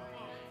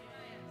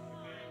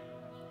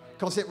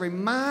 Because it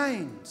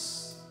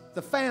reminds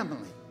the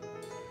family,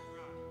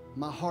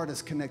 my heart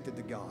is connected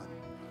to God.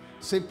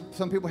 See,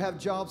 some people have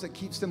jobs that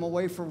keeps them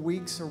away for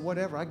weeks or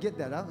whatever. I get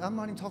that. I'm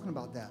not even talking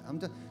about that.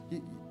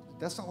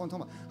 That's not what I'm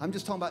talking about. I'm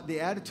just talking about the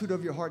attitude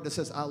of your heart that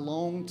says, I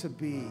long to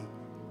be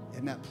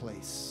in that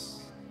place.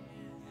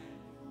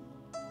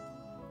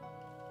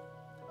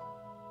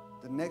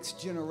 The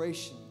next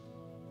generation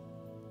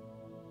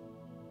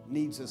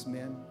needs us,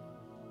 men.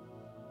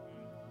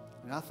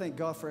 And I thank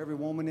God for every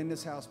woman in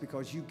this house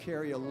because you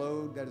carry a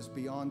load that is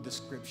beyond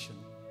description.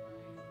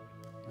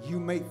 You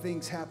make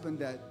things happen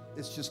that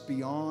is just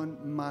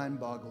beyond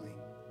mind-boggling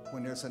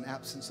when there's an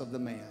absence of the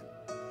man.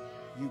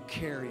 You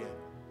carry it.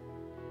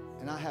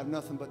 And I have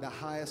nothing but the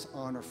highest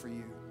honor for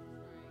you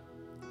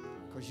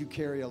because you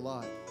carry a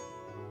lot.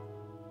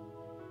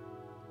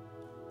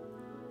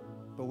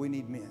 But we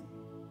need men.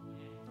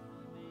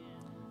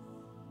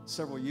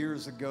 Several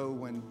years ago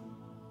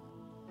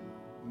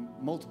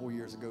multiple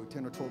years ago,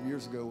 10 or 12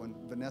 years ago, when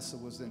Vanessa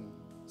was in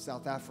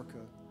South Africa,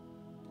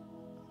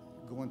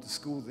 going to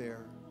school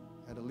there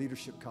at a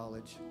leadership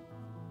college,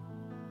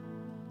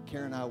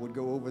 Karen and I would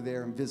go over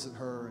there and visit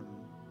her and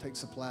take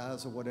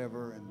supplies or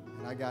whatever,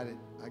 and I got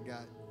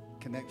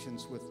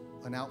connections with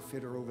an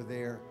outfitter over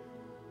there,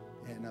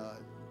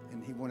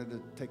 and he wanted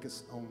to take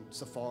us on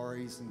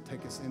safaris and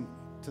take us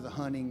into the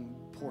hunting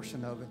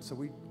portion of it. So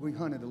we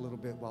hunted a little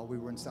bit while we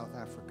were in South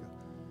Africa.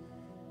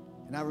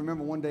 And I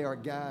remember one day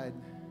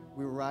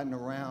we were riding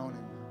around,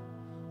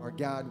 and our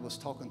guide was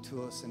talking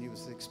to us, and he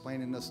was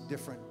explaining us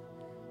different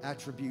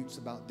attributes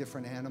about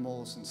different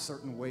animals and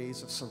certain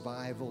ways of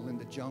survival in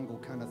the jungle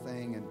kind of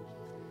thing. And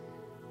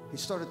he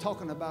started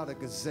talking about a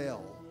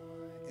gazelle,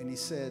 and he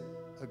said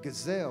a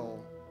gazelle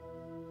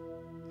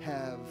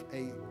have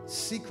a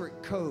secret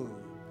code,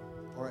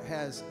 or it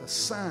has a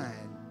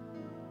sign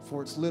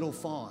for its little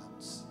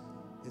fawns.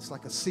 It's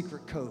like a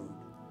secret code.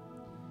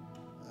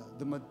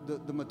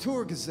 The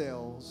mature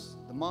gazelles,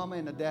 the mama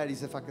and the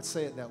daddies, if I could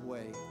say it that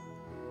way,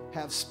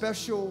 have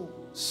special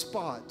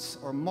spots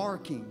or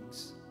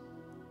markings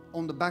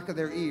on the back of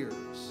their ears.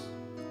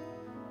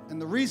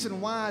 And the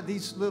reason why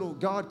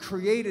God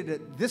created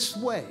it this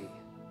way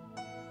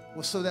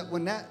was so that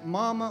when that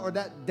mama or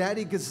that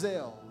daddy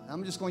gazelle,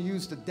 I'm just going to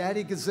use the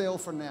daddy gazelle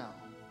for now,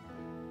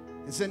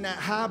 is in that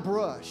high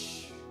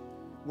brush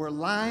where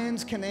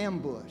lions can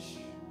ambush,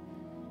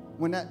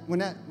 when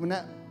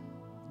that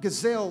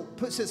gazelle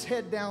puts its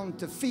head down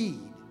to feed,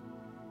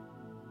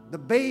 the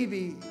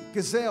baby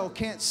gazelle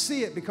can't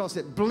see it because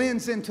it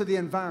blends into the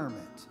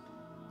environment.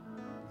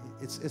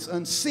 It's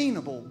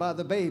unseenable by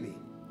the baby.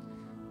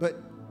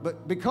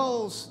 But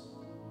because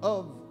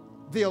of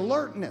the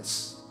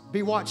alertness,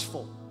 be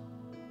watchful.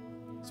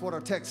 That's what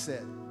our text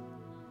said.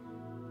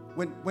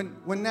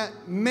 When that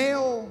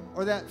male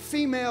or that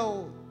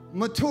female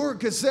mature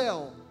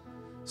gazelle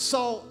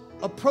saw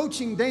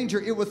approaching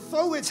danger, it would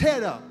throw its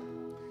head up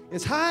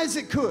as high as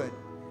it could.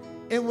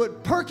 It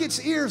would perk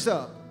its ears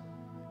up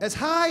as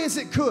high as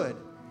it could.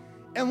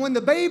 And when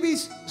the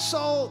babies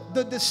saw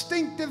the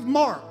distinctive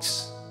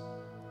marks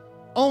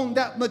on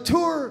that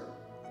mature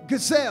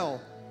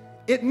gazelle,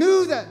 it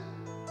knew that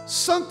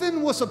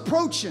something was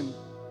approaching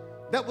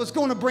that was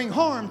going to bring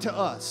harm to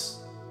us.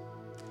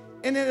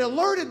 And it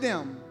alerted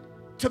them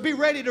to be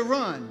ready to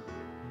run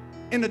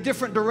in a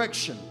different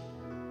direction.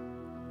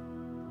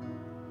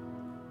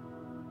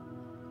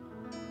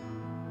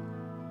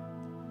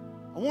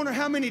 I wonder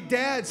how many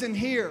dads in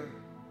here,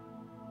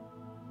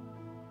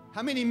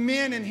 how many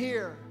men in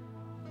here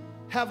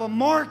have a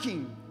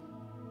marking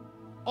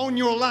on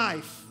your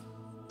life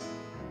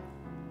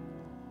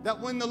that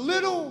when the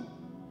little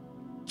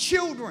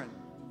children,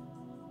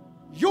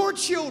 your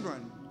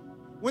children,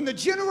 when the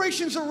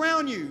generations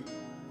around you,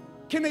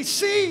 can they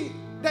see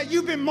that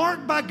you've been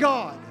marked by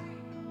God?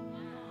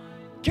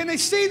 Can they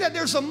see that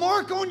there's a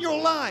mark on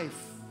your life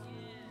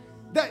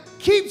that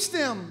keeps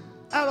them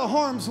out of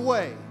harm's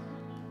way?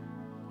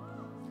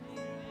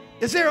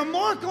 Is there a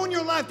mark on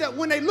your life that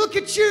when they look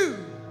at you,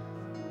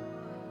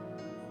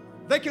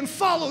 they can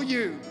follow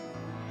you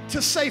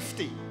to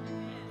safety?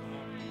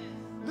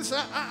 Listen,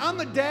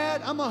 I'm a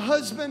dad, I'm a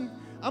husband,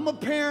 I'm a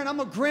parent, I'm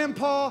a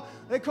grandpa.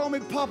 They call me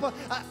Papa.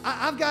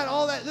 I've got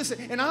all that.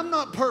 Listen, and I'm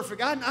not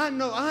perfect. I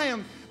know I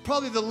am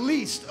probably the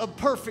least of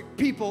perfect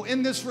people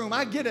in this room.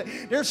 I get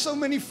it. There's so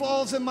many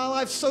flaws in my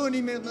life, so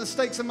many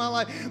mistakes in my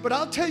life. But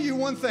I'll tell you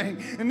one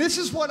thing, and this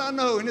is what I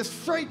know, and it's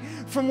straight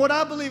from what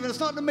I believe, and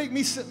it's not to make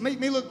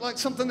me look like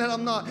something that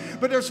I'm not.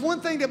 But there's one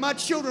thing that my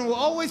children will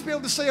always be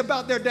able to say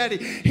about their daddy.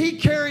 He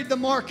carried the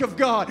mark of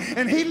God,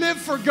 and he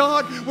lived for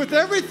God with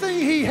everything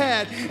he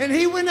had, and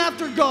he went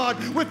after God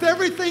with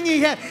everything he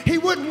had. He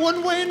went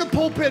one way in the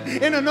pulpit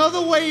and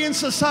another way in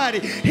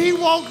society. He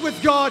walked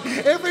with God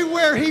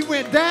everywhere he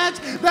went. Dads,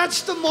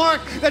 that's the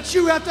mark that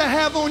you have to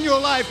have on your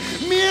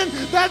life. Men,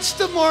 that's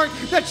the mark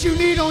that you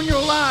need on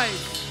your life.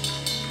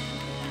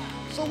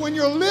 So when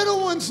your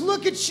little ones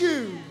look at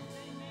you,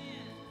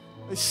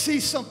 they see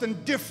something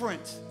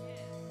different.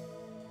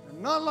 They're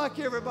not like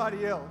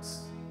everybody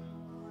else.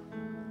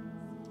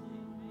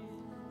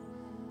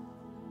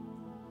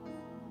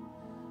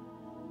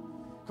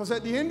 Because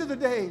at the end of the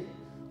day,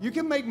 you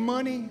can make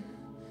money,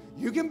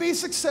 you can be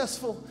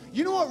successful.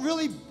 You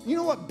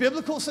know what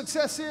biblical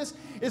success is?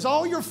 Is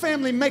all your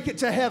family make it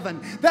to heaven.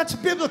 That's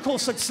biblical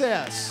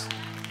success.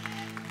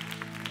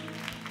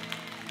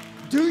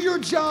 Do your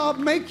job,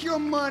 make your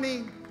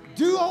money,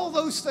 do all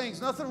those things.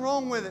 Nothing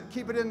wrong with it.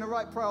 Keep it in the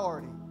right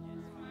priority.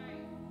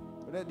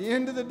 But at the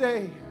end of the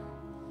day,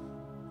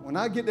 when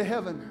I get to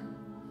heaven,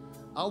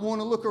 I want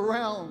to look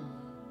around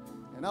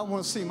And I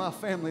want to see my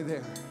family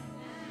there.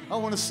 I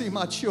want to see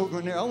my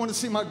children there. I want to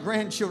see my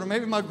grandchildren,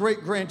 maybe my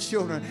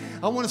great-grandchildren.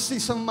 I want to see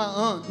some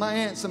of my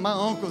aunts and my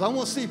uncles. I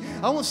want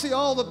to see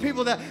all the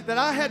people that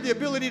I had the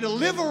ability to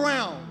live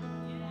around.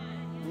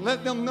 And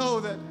let them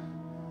know that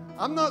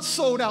I'm not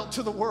sold out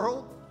to the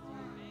world.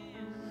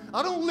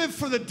 I don't live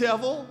for the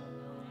devil.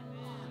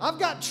 I've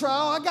got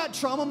trial. I got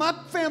trauma. My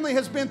family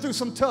has been through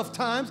some tough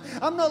times.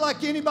 I'm not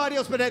like anybody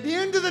else, but at the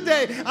end of the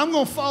day, I'm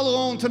going to follow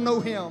on to know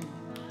him.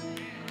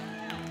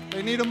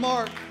 They need a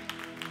mark.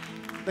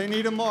 They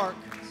need a mark.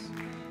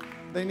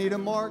 They need a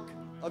mark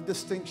of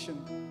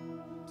distinction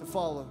to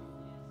follow.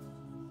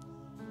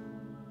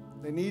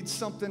 They need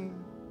something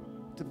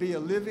to be a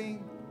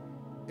living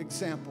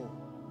example.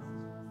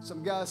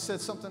 Some guys said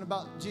something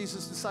about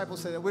Jesus' disciples,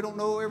 said that we don't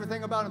know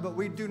everything about him, but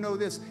we do know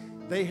this.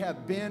 They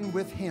have been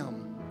with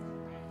him.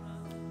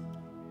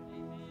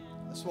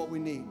 That's what we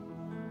need.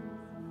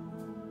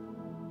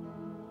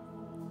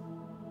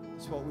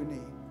 That's what we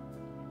need.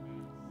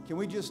 Can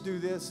we just do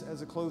this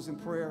as a closing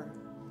prayer?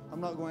 I'm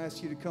not going to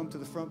ask you to come to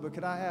the front, but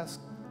could I ask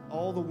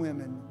all the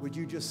women, would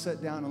you just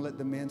sit down and let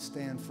the men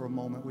stand for a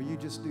moment? Will you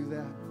just do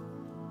that?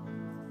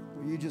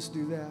 Will you just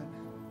do that?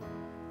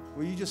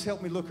 Will you just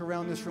help me look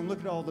around this room? Look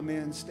at all the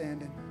men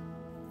standing.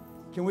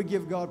 Can we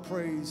give God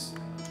praise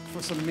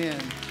for some men?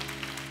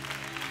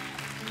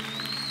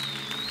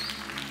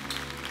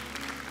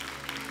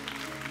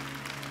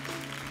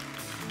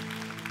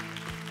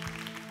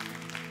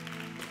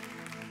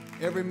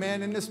 Every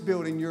man in this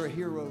building, you're a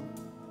hero.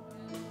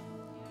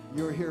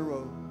 You're a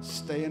hero.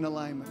 Stay in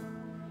alignment.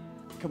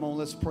 Come on,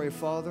 let's pray.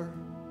 Father,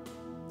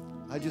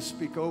 I just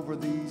speak over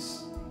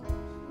these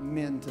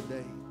men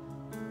today.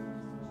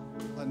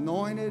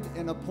 Anointed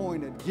and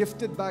appointed,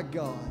 gifted by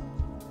God,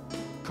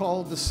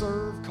 called to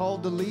serve,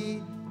 called to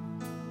lead,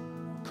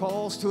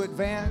 calls to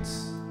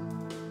advance,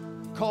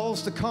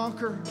 calls to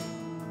conquer,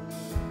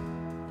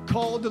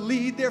 called to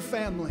lead their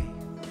family.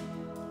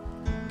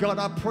 God,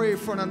 I pray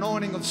for an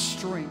anointing of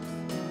strength.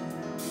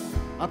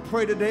 I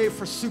pray today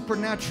for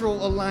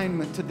supernatural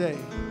alignment today.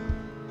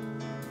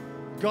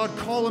 God,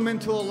 call them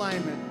into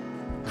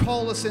alignment.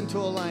 Call us into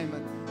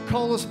alignment.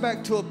 Call us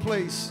back to a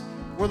place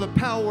where the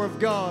power of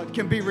God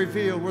can be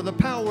revealed, where the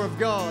power of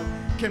God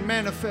can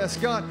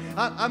manifest. God,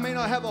 I may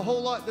not have a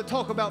whole lot to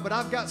talk about, but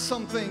I've got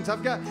some things. I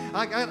got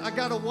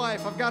a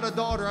wife. I've got a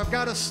daughter. I've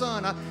got a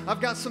son.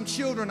 I've got some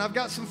children. I've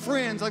got some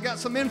friends. I've got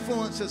some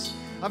influences.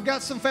 I've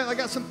got some family. I've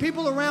got some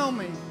people around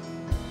me.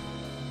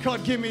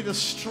 God, give me the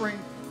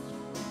strength.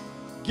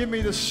 Give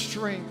me the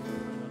strength.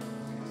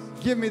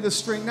 Give me the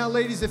strength. Now,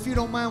 ladies, if you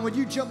don't mind, would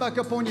you jump back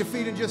up on your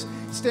feet and just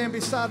stand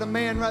beside a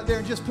man right there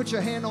and just put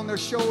your hand on their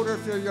shoulder.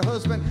 If they're your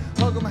husband,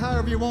 hug them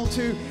however you want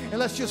to. And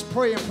let's just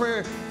pray in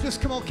prayer.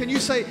 Just come on. Can you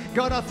say,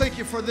 God, I thank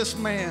you for this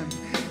man.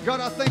 God,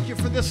 I thank you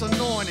for this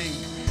anointing.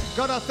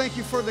 God, I thank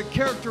you for the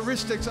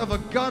characteristics of a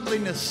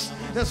godliness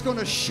that's going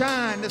to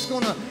shine, that's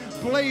going to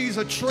blaze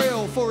a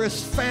trail for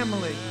his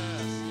family.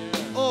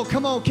 Oh,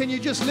 come on. Can you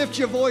just lift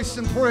your voice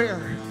in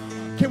prayer?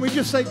 Can we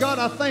just say, God,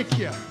 I thank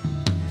you.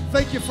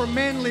 Thank you for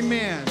manly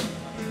men.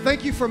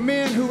 Thank you for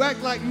men who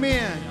act like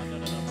men.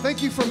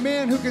 Thank you for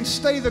men who can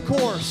stay the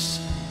course.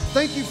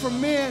 Thank you for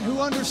men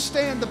who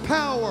understand the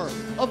power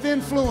of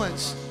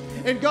influence.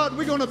 And God,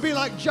 we're going to be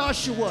like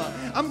Joshua.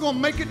 I'm going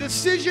to make a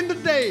decision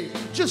today,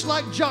 just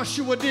like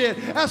Joshua did.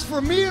 As for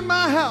me and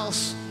my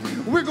house,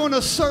 we're going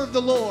to serve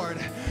the Lord.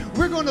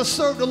 We're going to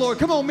serve the Lord.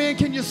 Come on, man,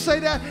 can you say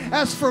that?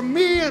 As for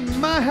me and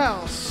my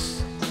house,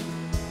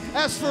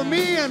 as for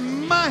me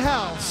and my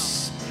house,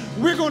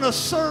 we're going to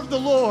serve the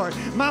Lord.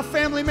 My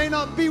family may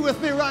not be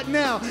with me right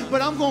now, but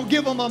I'm going to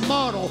give them a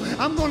model.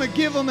 I'm going to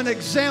give them an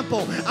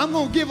example. I'm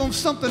going to give them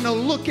something to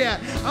look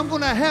at. I'm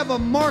going to have a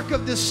mark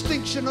of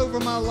distinction over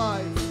my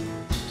life.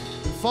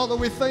 Father,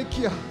 we thank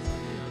you.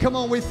 Come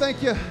on, we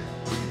thank you.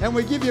 And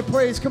we give you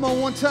praise. Come on,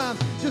 one time.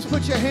 Just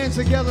put your hands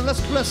together.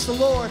 Let's bless the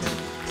Lord.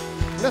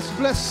 Let's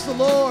bless the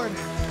Lord.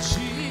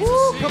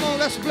 Woo, come on,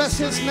 let's bless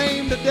his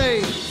name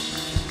today.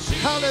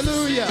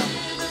 Hallelujah.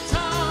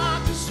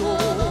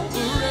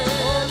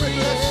 Oh, we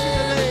bless you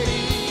today.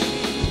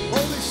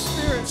 Holy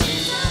Spirit.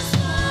 Jesus,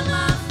 for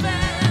my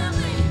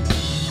family,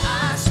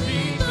 I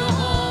speak the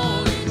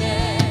holy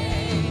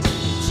name.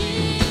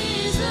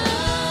 Jesus.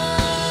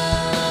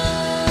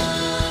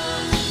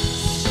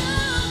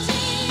 Shout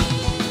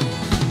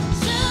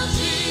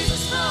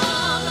Jesus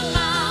from the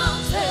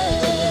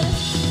mountain.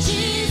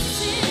 Jesus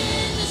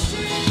in the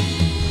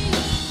street.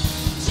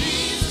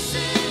 Jesus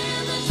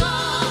in the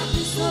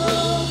darkness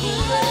over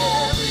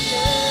every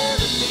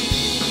enemy.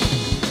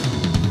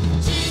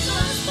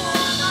 Jesus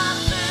for my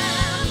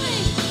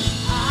family,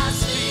 I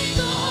speak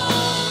the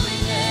holy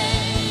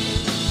name.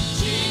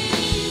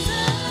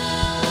 Jesus.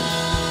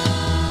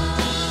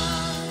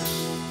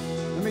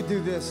 Let me do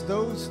this.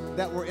 Those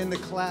that were in the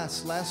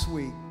class last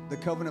week, the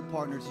covenant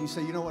partners, you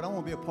say, you know what, I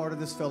want to be a part of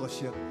this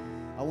fellowship.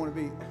 I want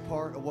to be a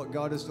part of what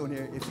God is doing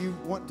here. If you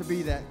want to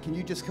be that, can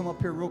you just come up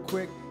here real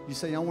quick? You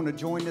say, I want to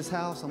join this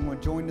house. I'm going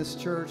to join this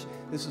church.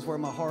 This is where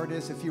my heart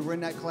is. If you were in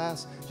that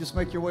class, just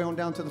make your way on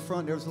down to the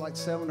front. There was like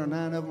 7 or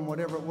 9 of them,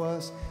 whatever it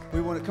was. We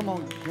want to, come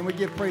on. Can we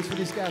give praise for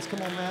these guys?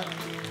 Come on, Matt.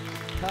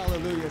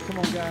 Hallelujah. Come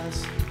on,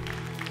 guys.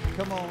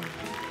 Come on.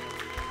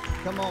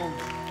 Come on.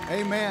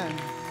 Amen.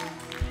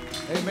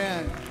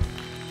 Amen.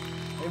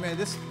 Amen.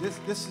 This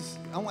is,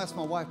 I want to ask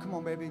my wife, come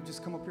on, baby,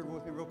 just come up here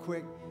with me real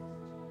quick.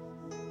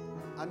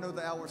 I know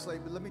the hour's late,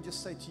 but let me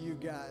just say to you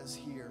guys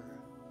here,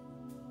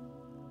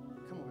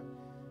 come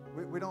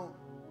on.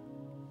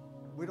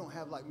 We don't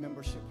have like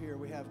membership here.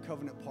 We have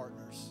covenant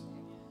partners.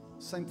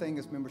 Same thing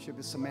as membership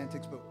is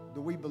semantics, but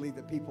we believe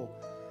that people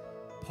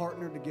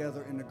partner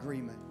together in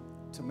agreement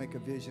to make a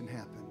vision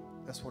happen.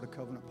 That's what a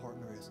covenant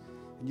partner is.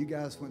 And you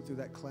guys went through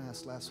that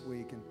class last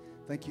week, and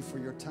thank you for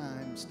your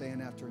time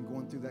staying after and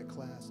going through that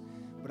class.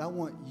 But I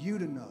want you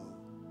to know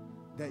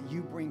that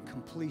you bring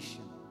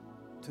completion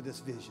to this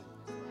vision.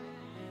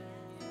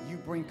 You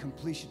bring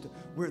completion to,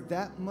 we're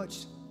that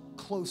much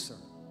closer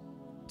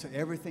to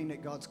everything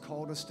that God's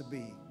called us to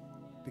be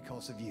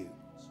because of you.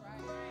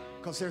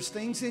 Because there's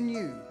things in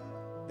you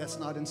that's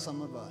not in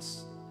some of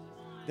us.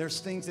 There's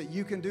things that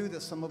you can do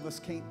that some of us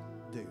can't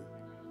do.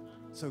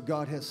 So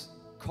God has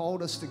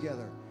called us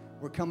together.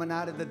 We're coming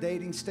out of the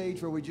dating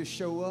stage where we just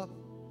show up,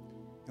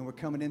 and we're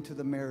coming into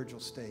the marital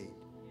stage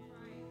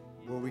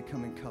where we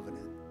come in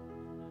covenant.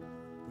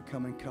 We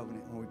come in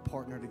covenant and we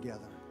partner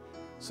together.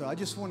 So I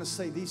just want to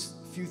say these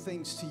few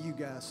things to you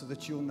guys so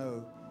that you'll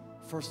know.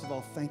 First of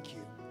all, thank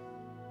you.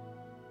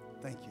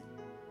 Thank you.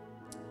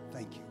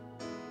 Thank you.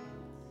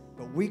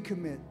 But we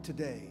commit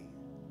today,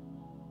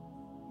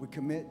 we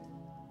commit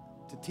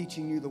to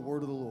teaching you the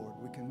word of the Lord.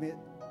 We commit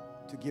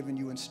to giving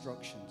you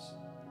instructions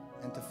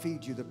and to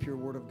feed you the pure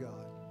word of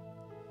God.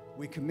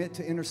 We commit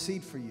to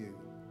intercede for you.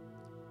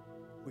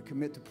 We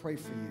commit to pray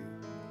for you.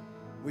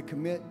 We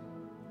commit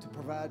to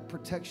provide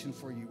protection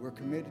for you. We're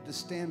committed to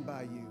stand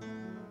by you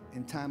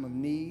in time of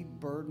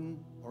need,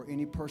 burden, or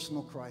any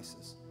personal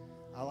crisis.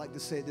 I like to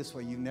say it this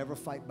way: you never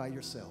fight by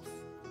yourself.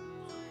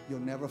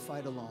 You'll never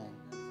fight alone.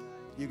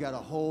 You got a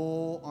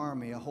whole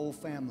army, a whole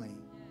family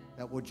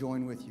that will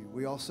join with you.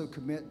 We also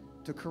commit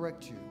to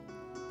correct you.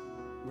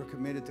 We're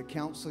committed to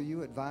counsel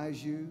you,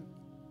 advise you,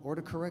 or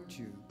to correct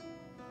you.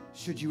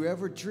 Should you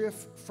ever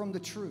drift from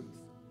the truth,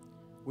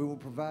 we will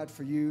provide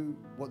for you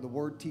what the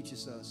Word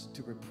teaches us: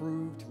 to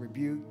reprove, to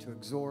rebuke, to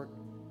exhort,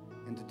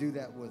 and to do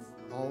that with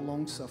all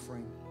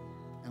long-suffering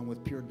and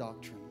with pure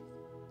doctrine.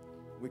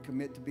 We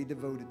commit to be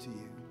devoted to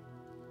you.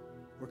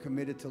 We're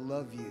committed to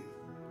love you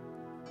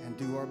and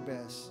do our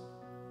best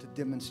to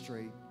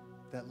demonstrate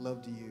that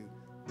love to you,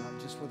 not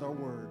just with our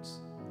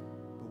words,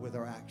 but with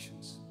our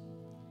actions.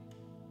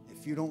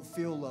 If you don't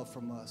feel love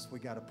from us, we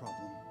got a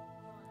problem.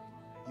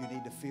 You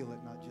need to feel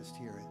it, not just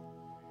hear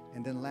it.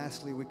 And then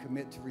lastly, we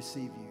commit to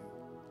receive you.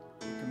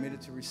 We're committed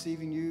to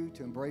receiving you,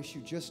 to embrace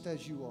you just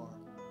as you are,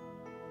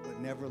 but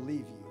never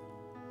leave you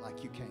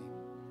like you came.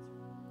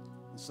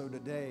 And so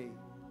today,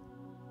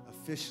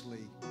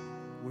 officially,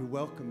 we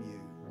welcome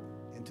you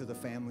into the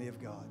family of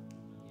God.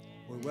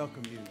 We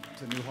welcome you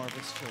to New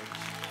Harvest Church.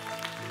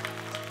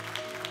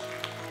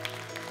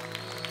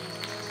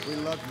 We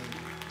love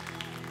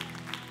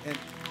you. And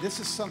this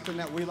is something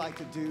that we like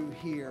to do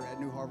here at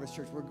New Harvest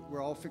Church.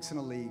 We're all fixing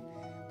to leave,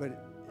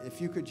 but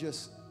if you could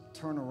just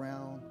turn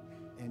around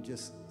and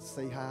just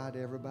say hi to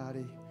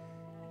everybody.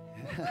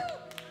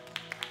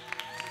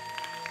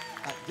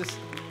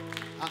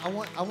 I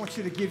want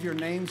you to give your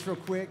names real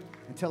quick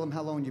and tell them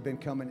how long you've been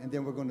coming, and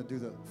then we're going to do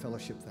the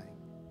fellowship thing.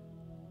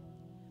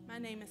 My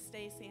name is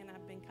Stacy, and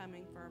I've been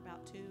coming for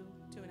about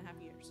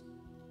 2.5 years.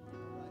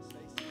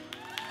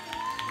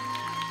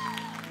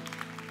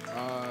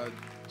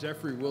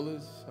 Jeffrey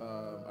Willis.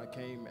 I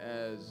came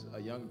as a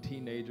young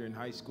teenager in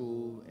high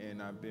school,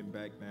 and I've been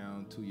back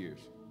now 2 years.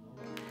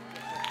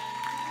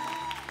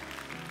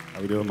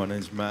 How we doing? My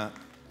name's Matt.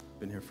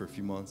 Been here for a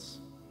few months,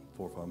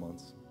 4 or 5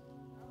 months.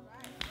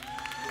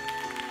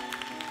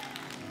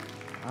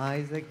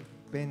 Isaac,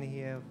 been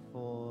here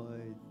for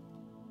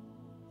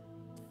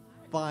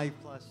 5+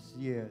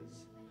 years.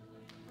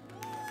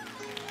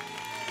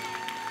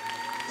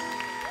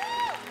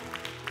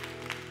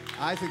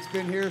 Isaac's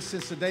been here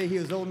since the day he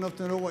was old enough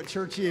to know what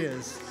church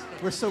is.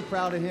 We're so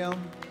proud of him.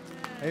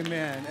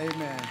 Amen.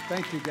 Amen.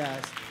 Thank you,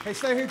 guys. Hey,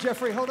 stay here,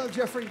 Jeffrey. Hold up,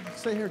 Jeffrey.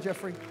 Stay here,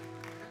 Jeffrey.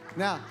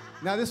 Now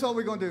this is what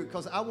we're going to do,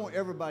 because I want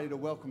everybody to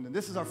welcome them.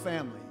 This is our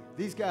family.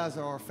 These guys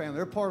are our family.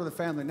 They're part of the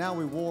family. Now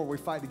we war, we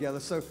fight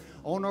together. So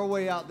on our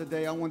way out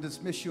today, I want to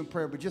dismiss you in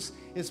prayer, but just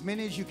as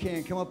many as you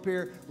can, come up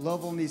here,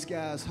 love on these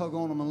guys, hug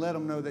on them, and let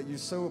them know that you're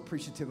so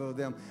appreciative of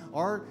them.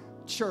 Our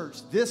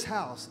church, this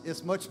house,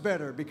 is much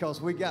better because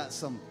we got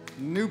some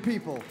new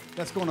people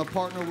that's going to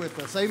partner with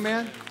us.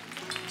 Amen?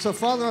 So,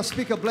 Father, I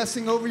speak a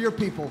blessing over your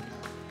people.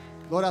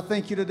 Lord, I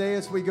thank you today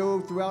as we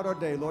go throughout our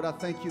day. Lord, I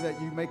thank you that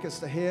you make us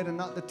the head and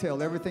not the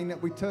tail. Everything that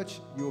we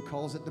touch, you will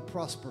cause it to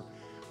prosper.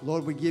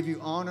 Lord, we give you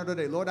honor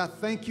today. Lord, I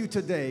thank you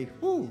today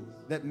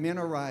that men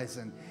are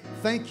rising.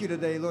 Thank you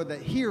today, Lord,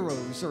 that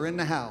heroes are in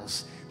the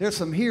house. There's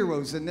some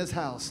heroes in this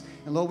house.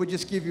 And Lord, we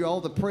just give you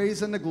all the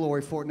praise and the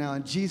glory for it now.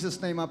 In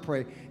Jesus' name I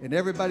pray. And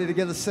everybody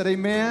together said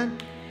amen,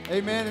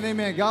 amen, and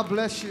amen. God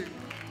bless you.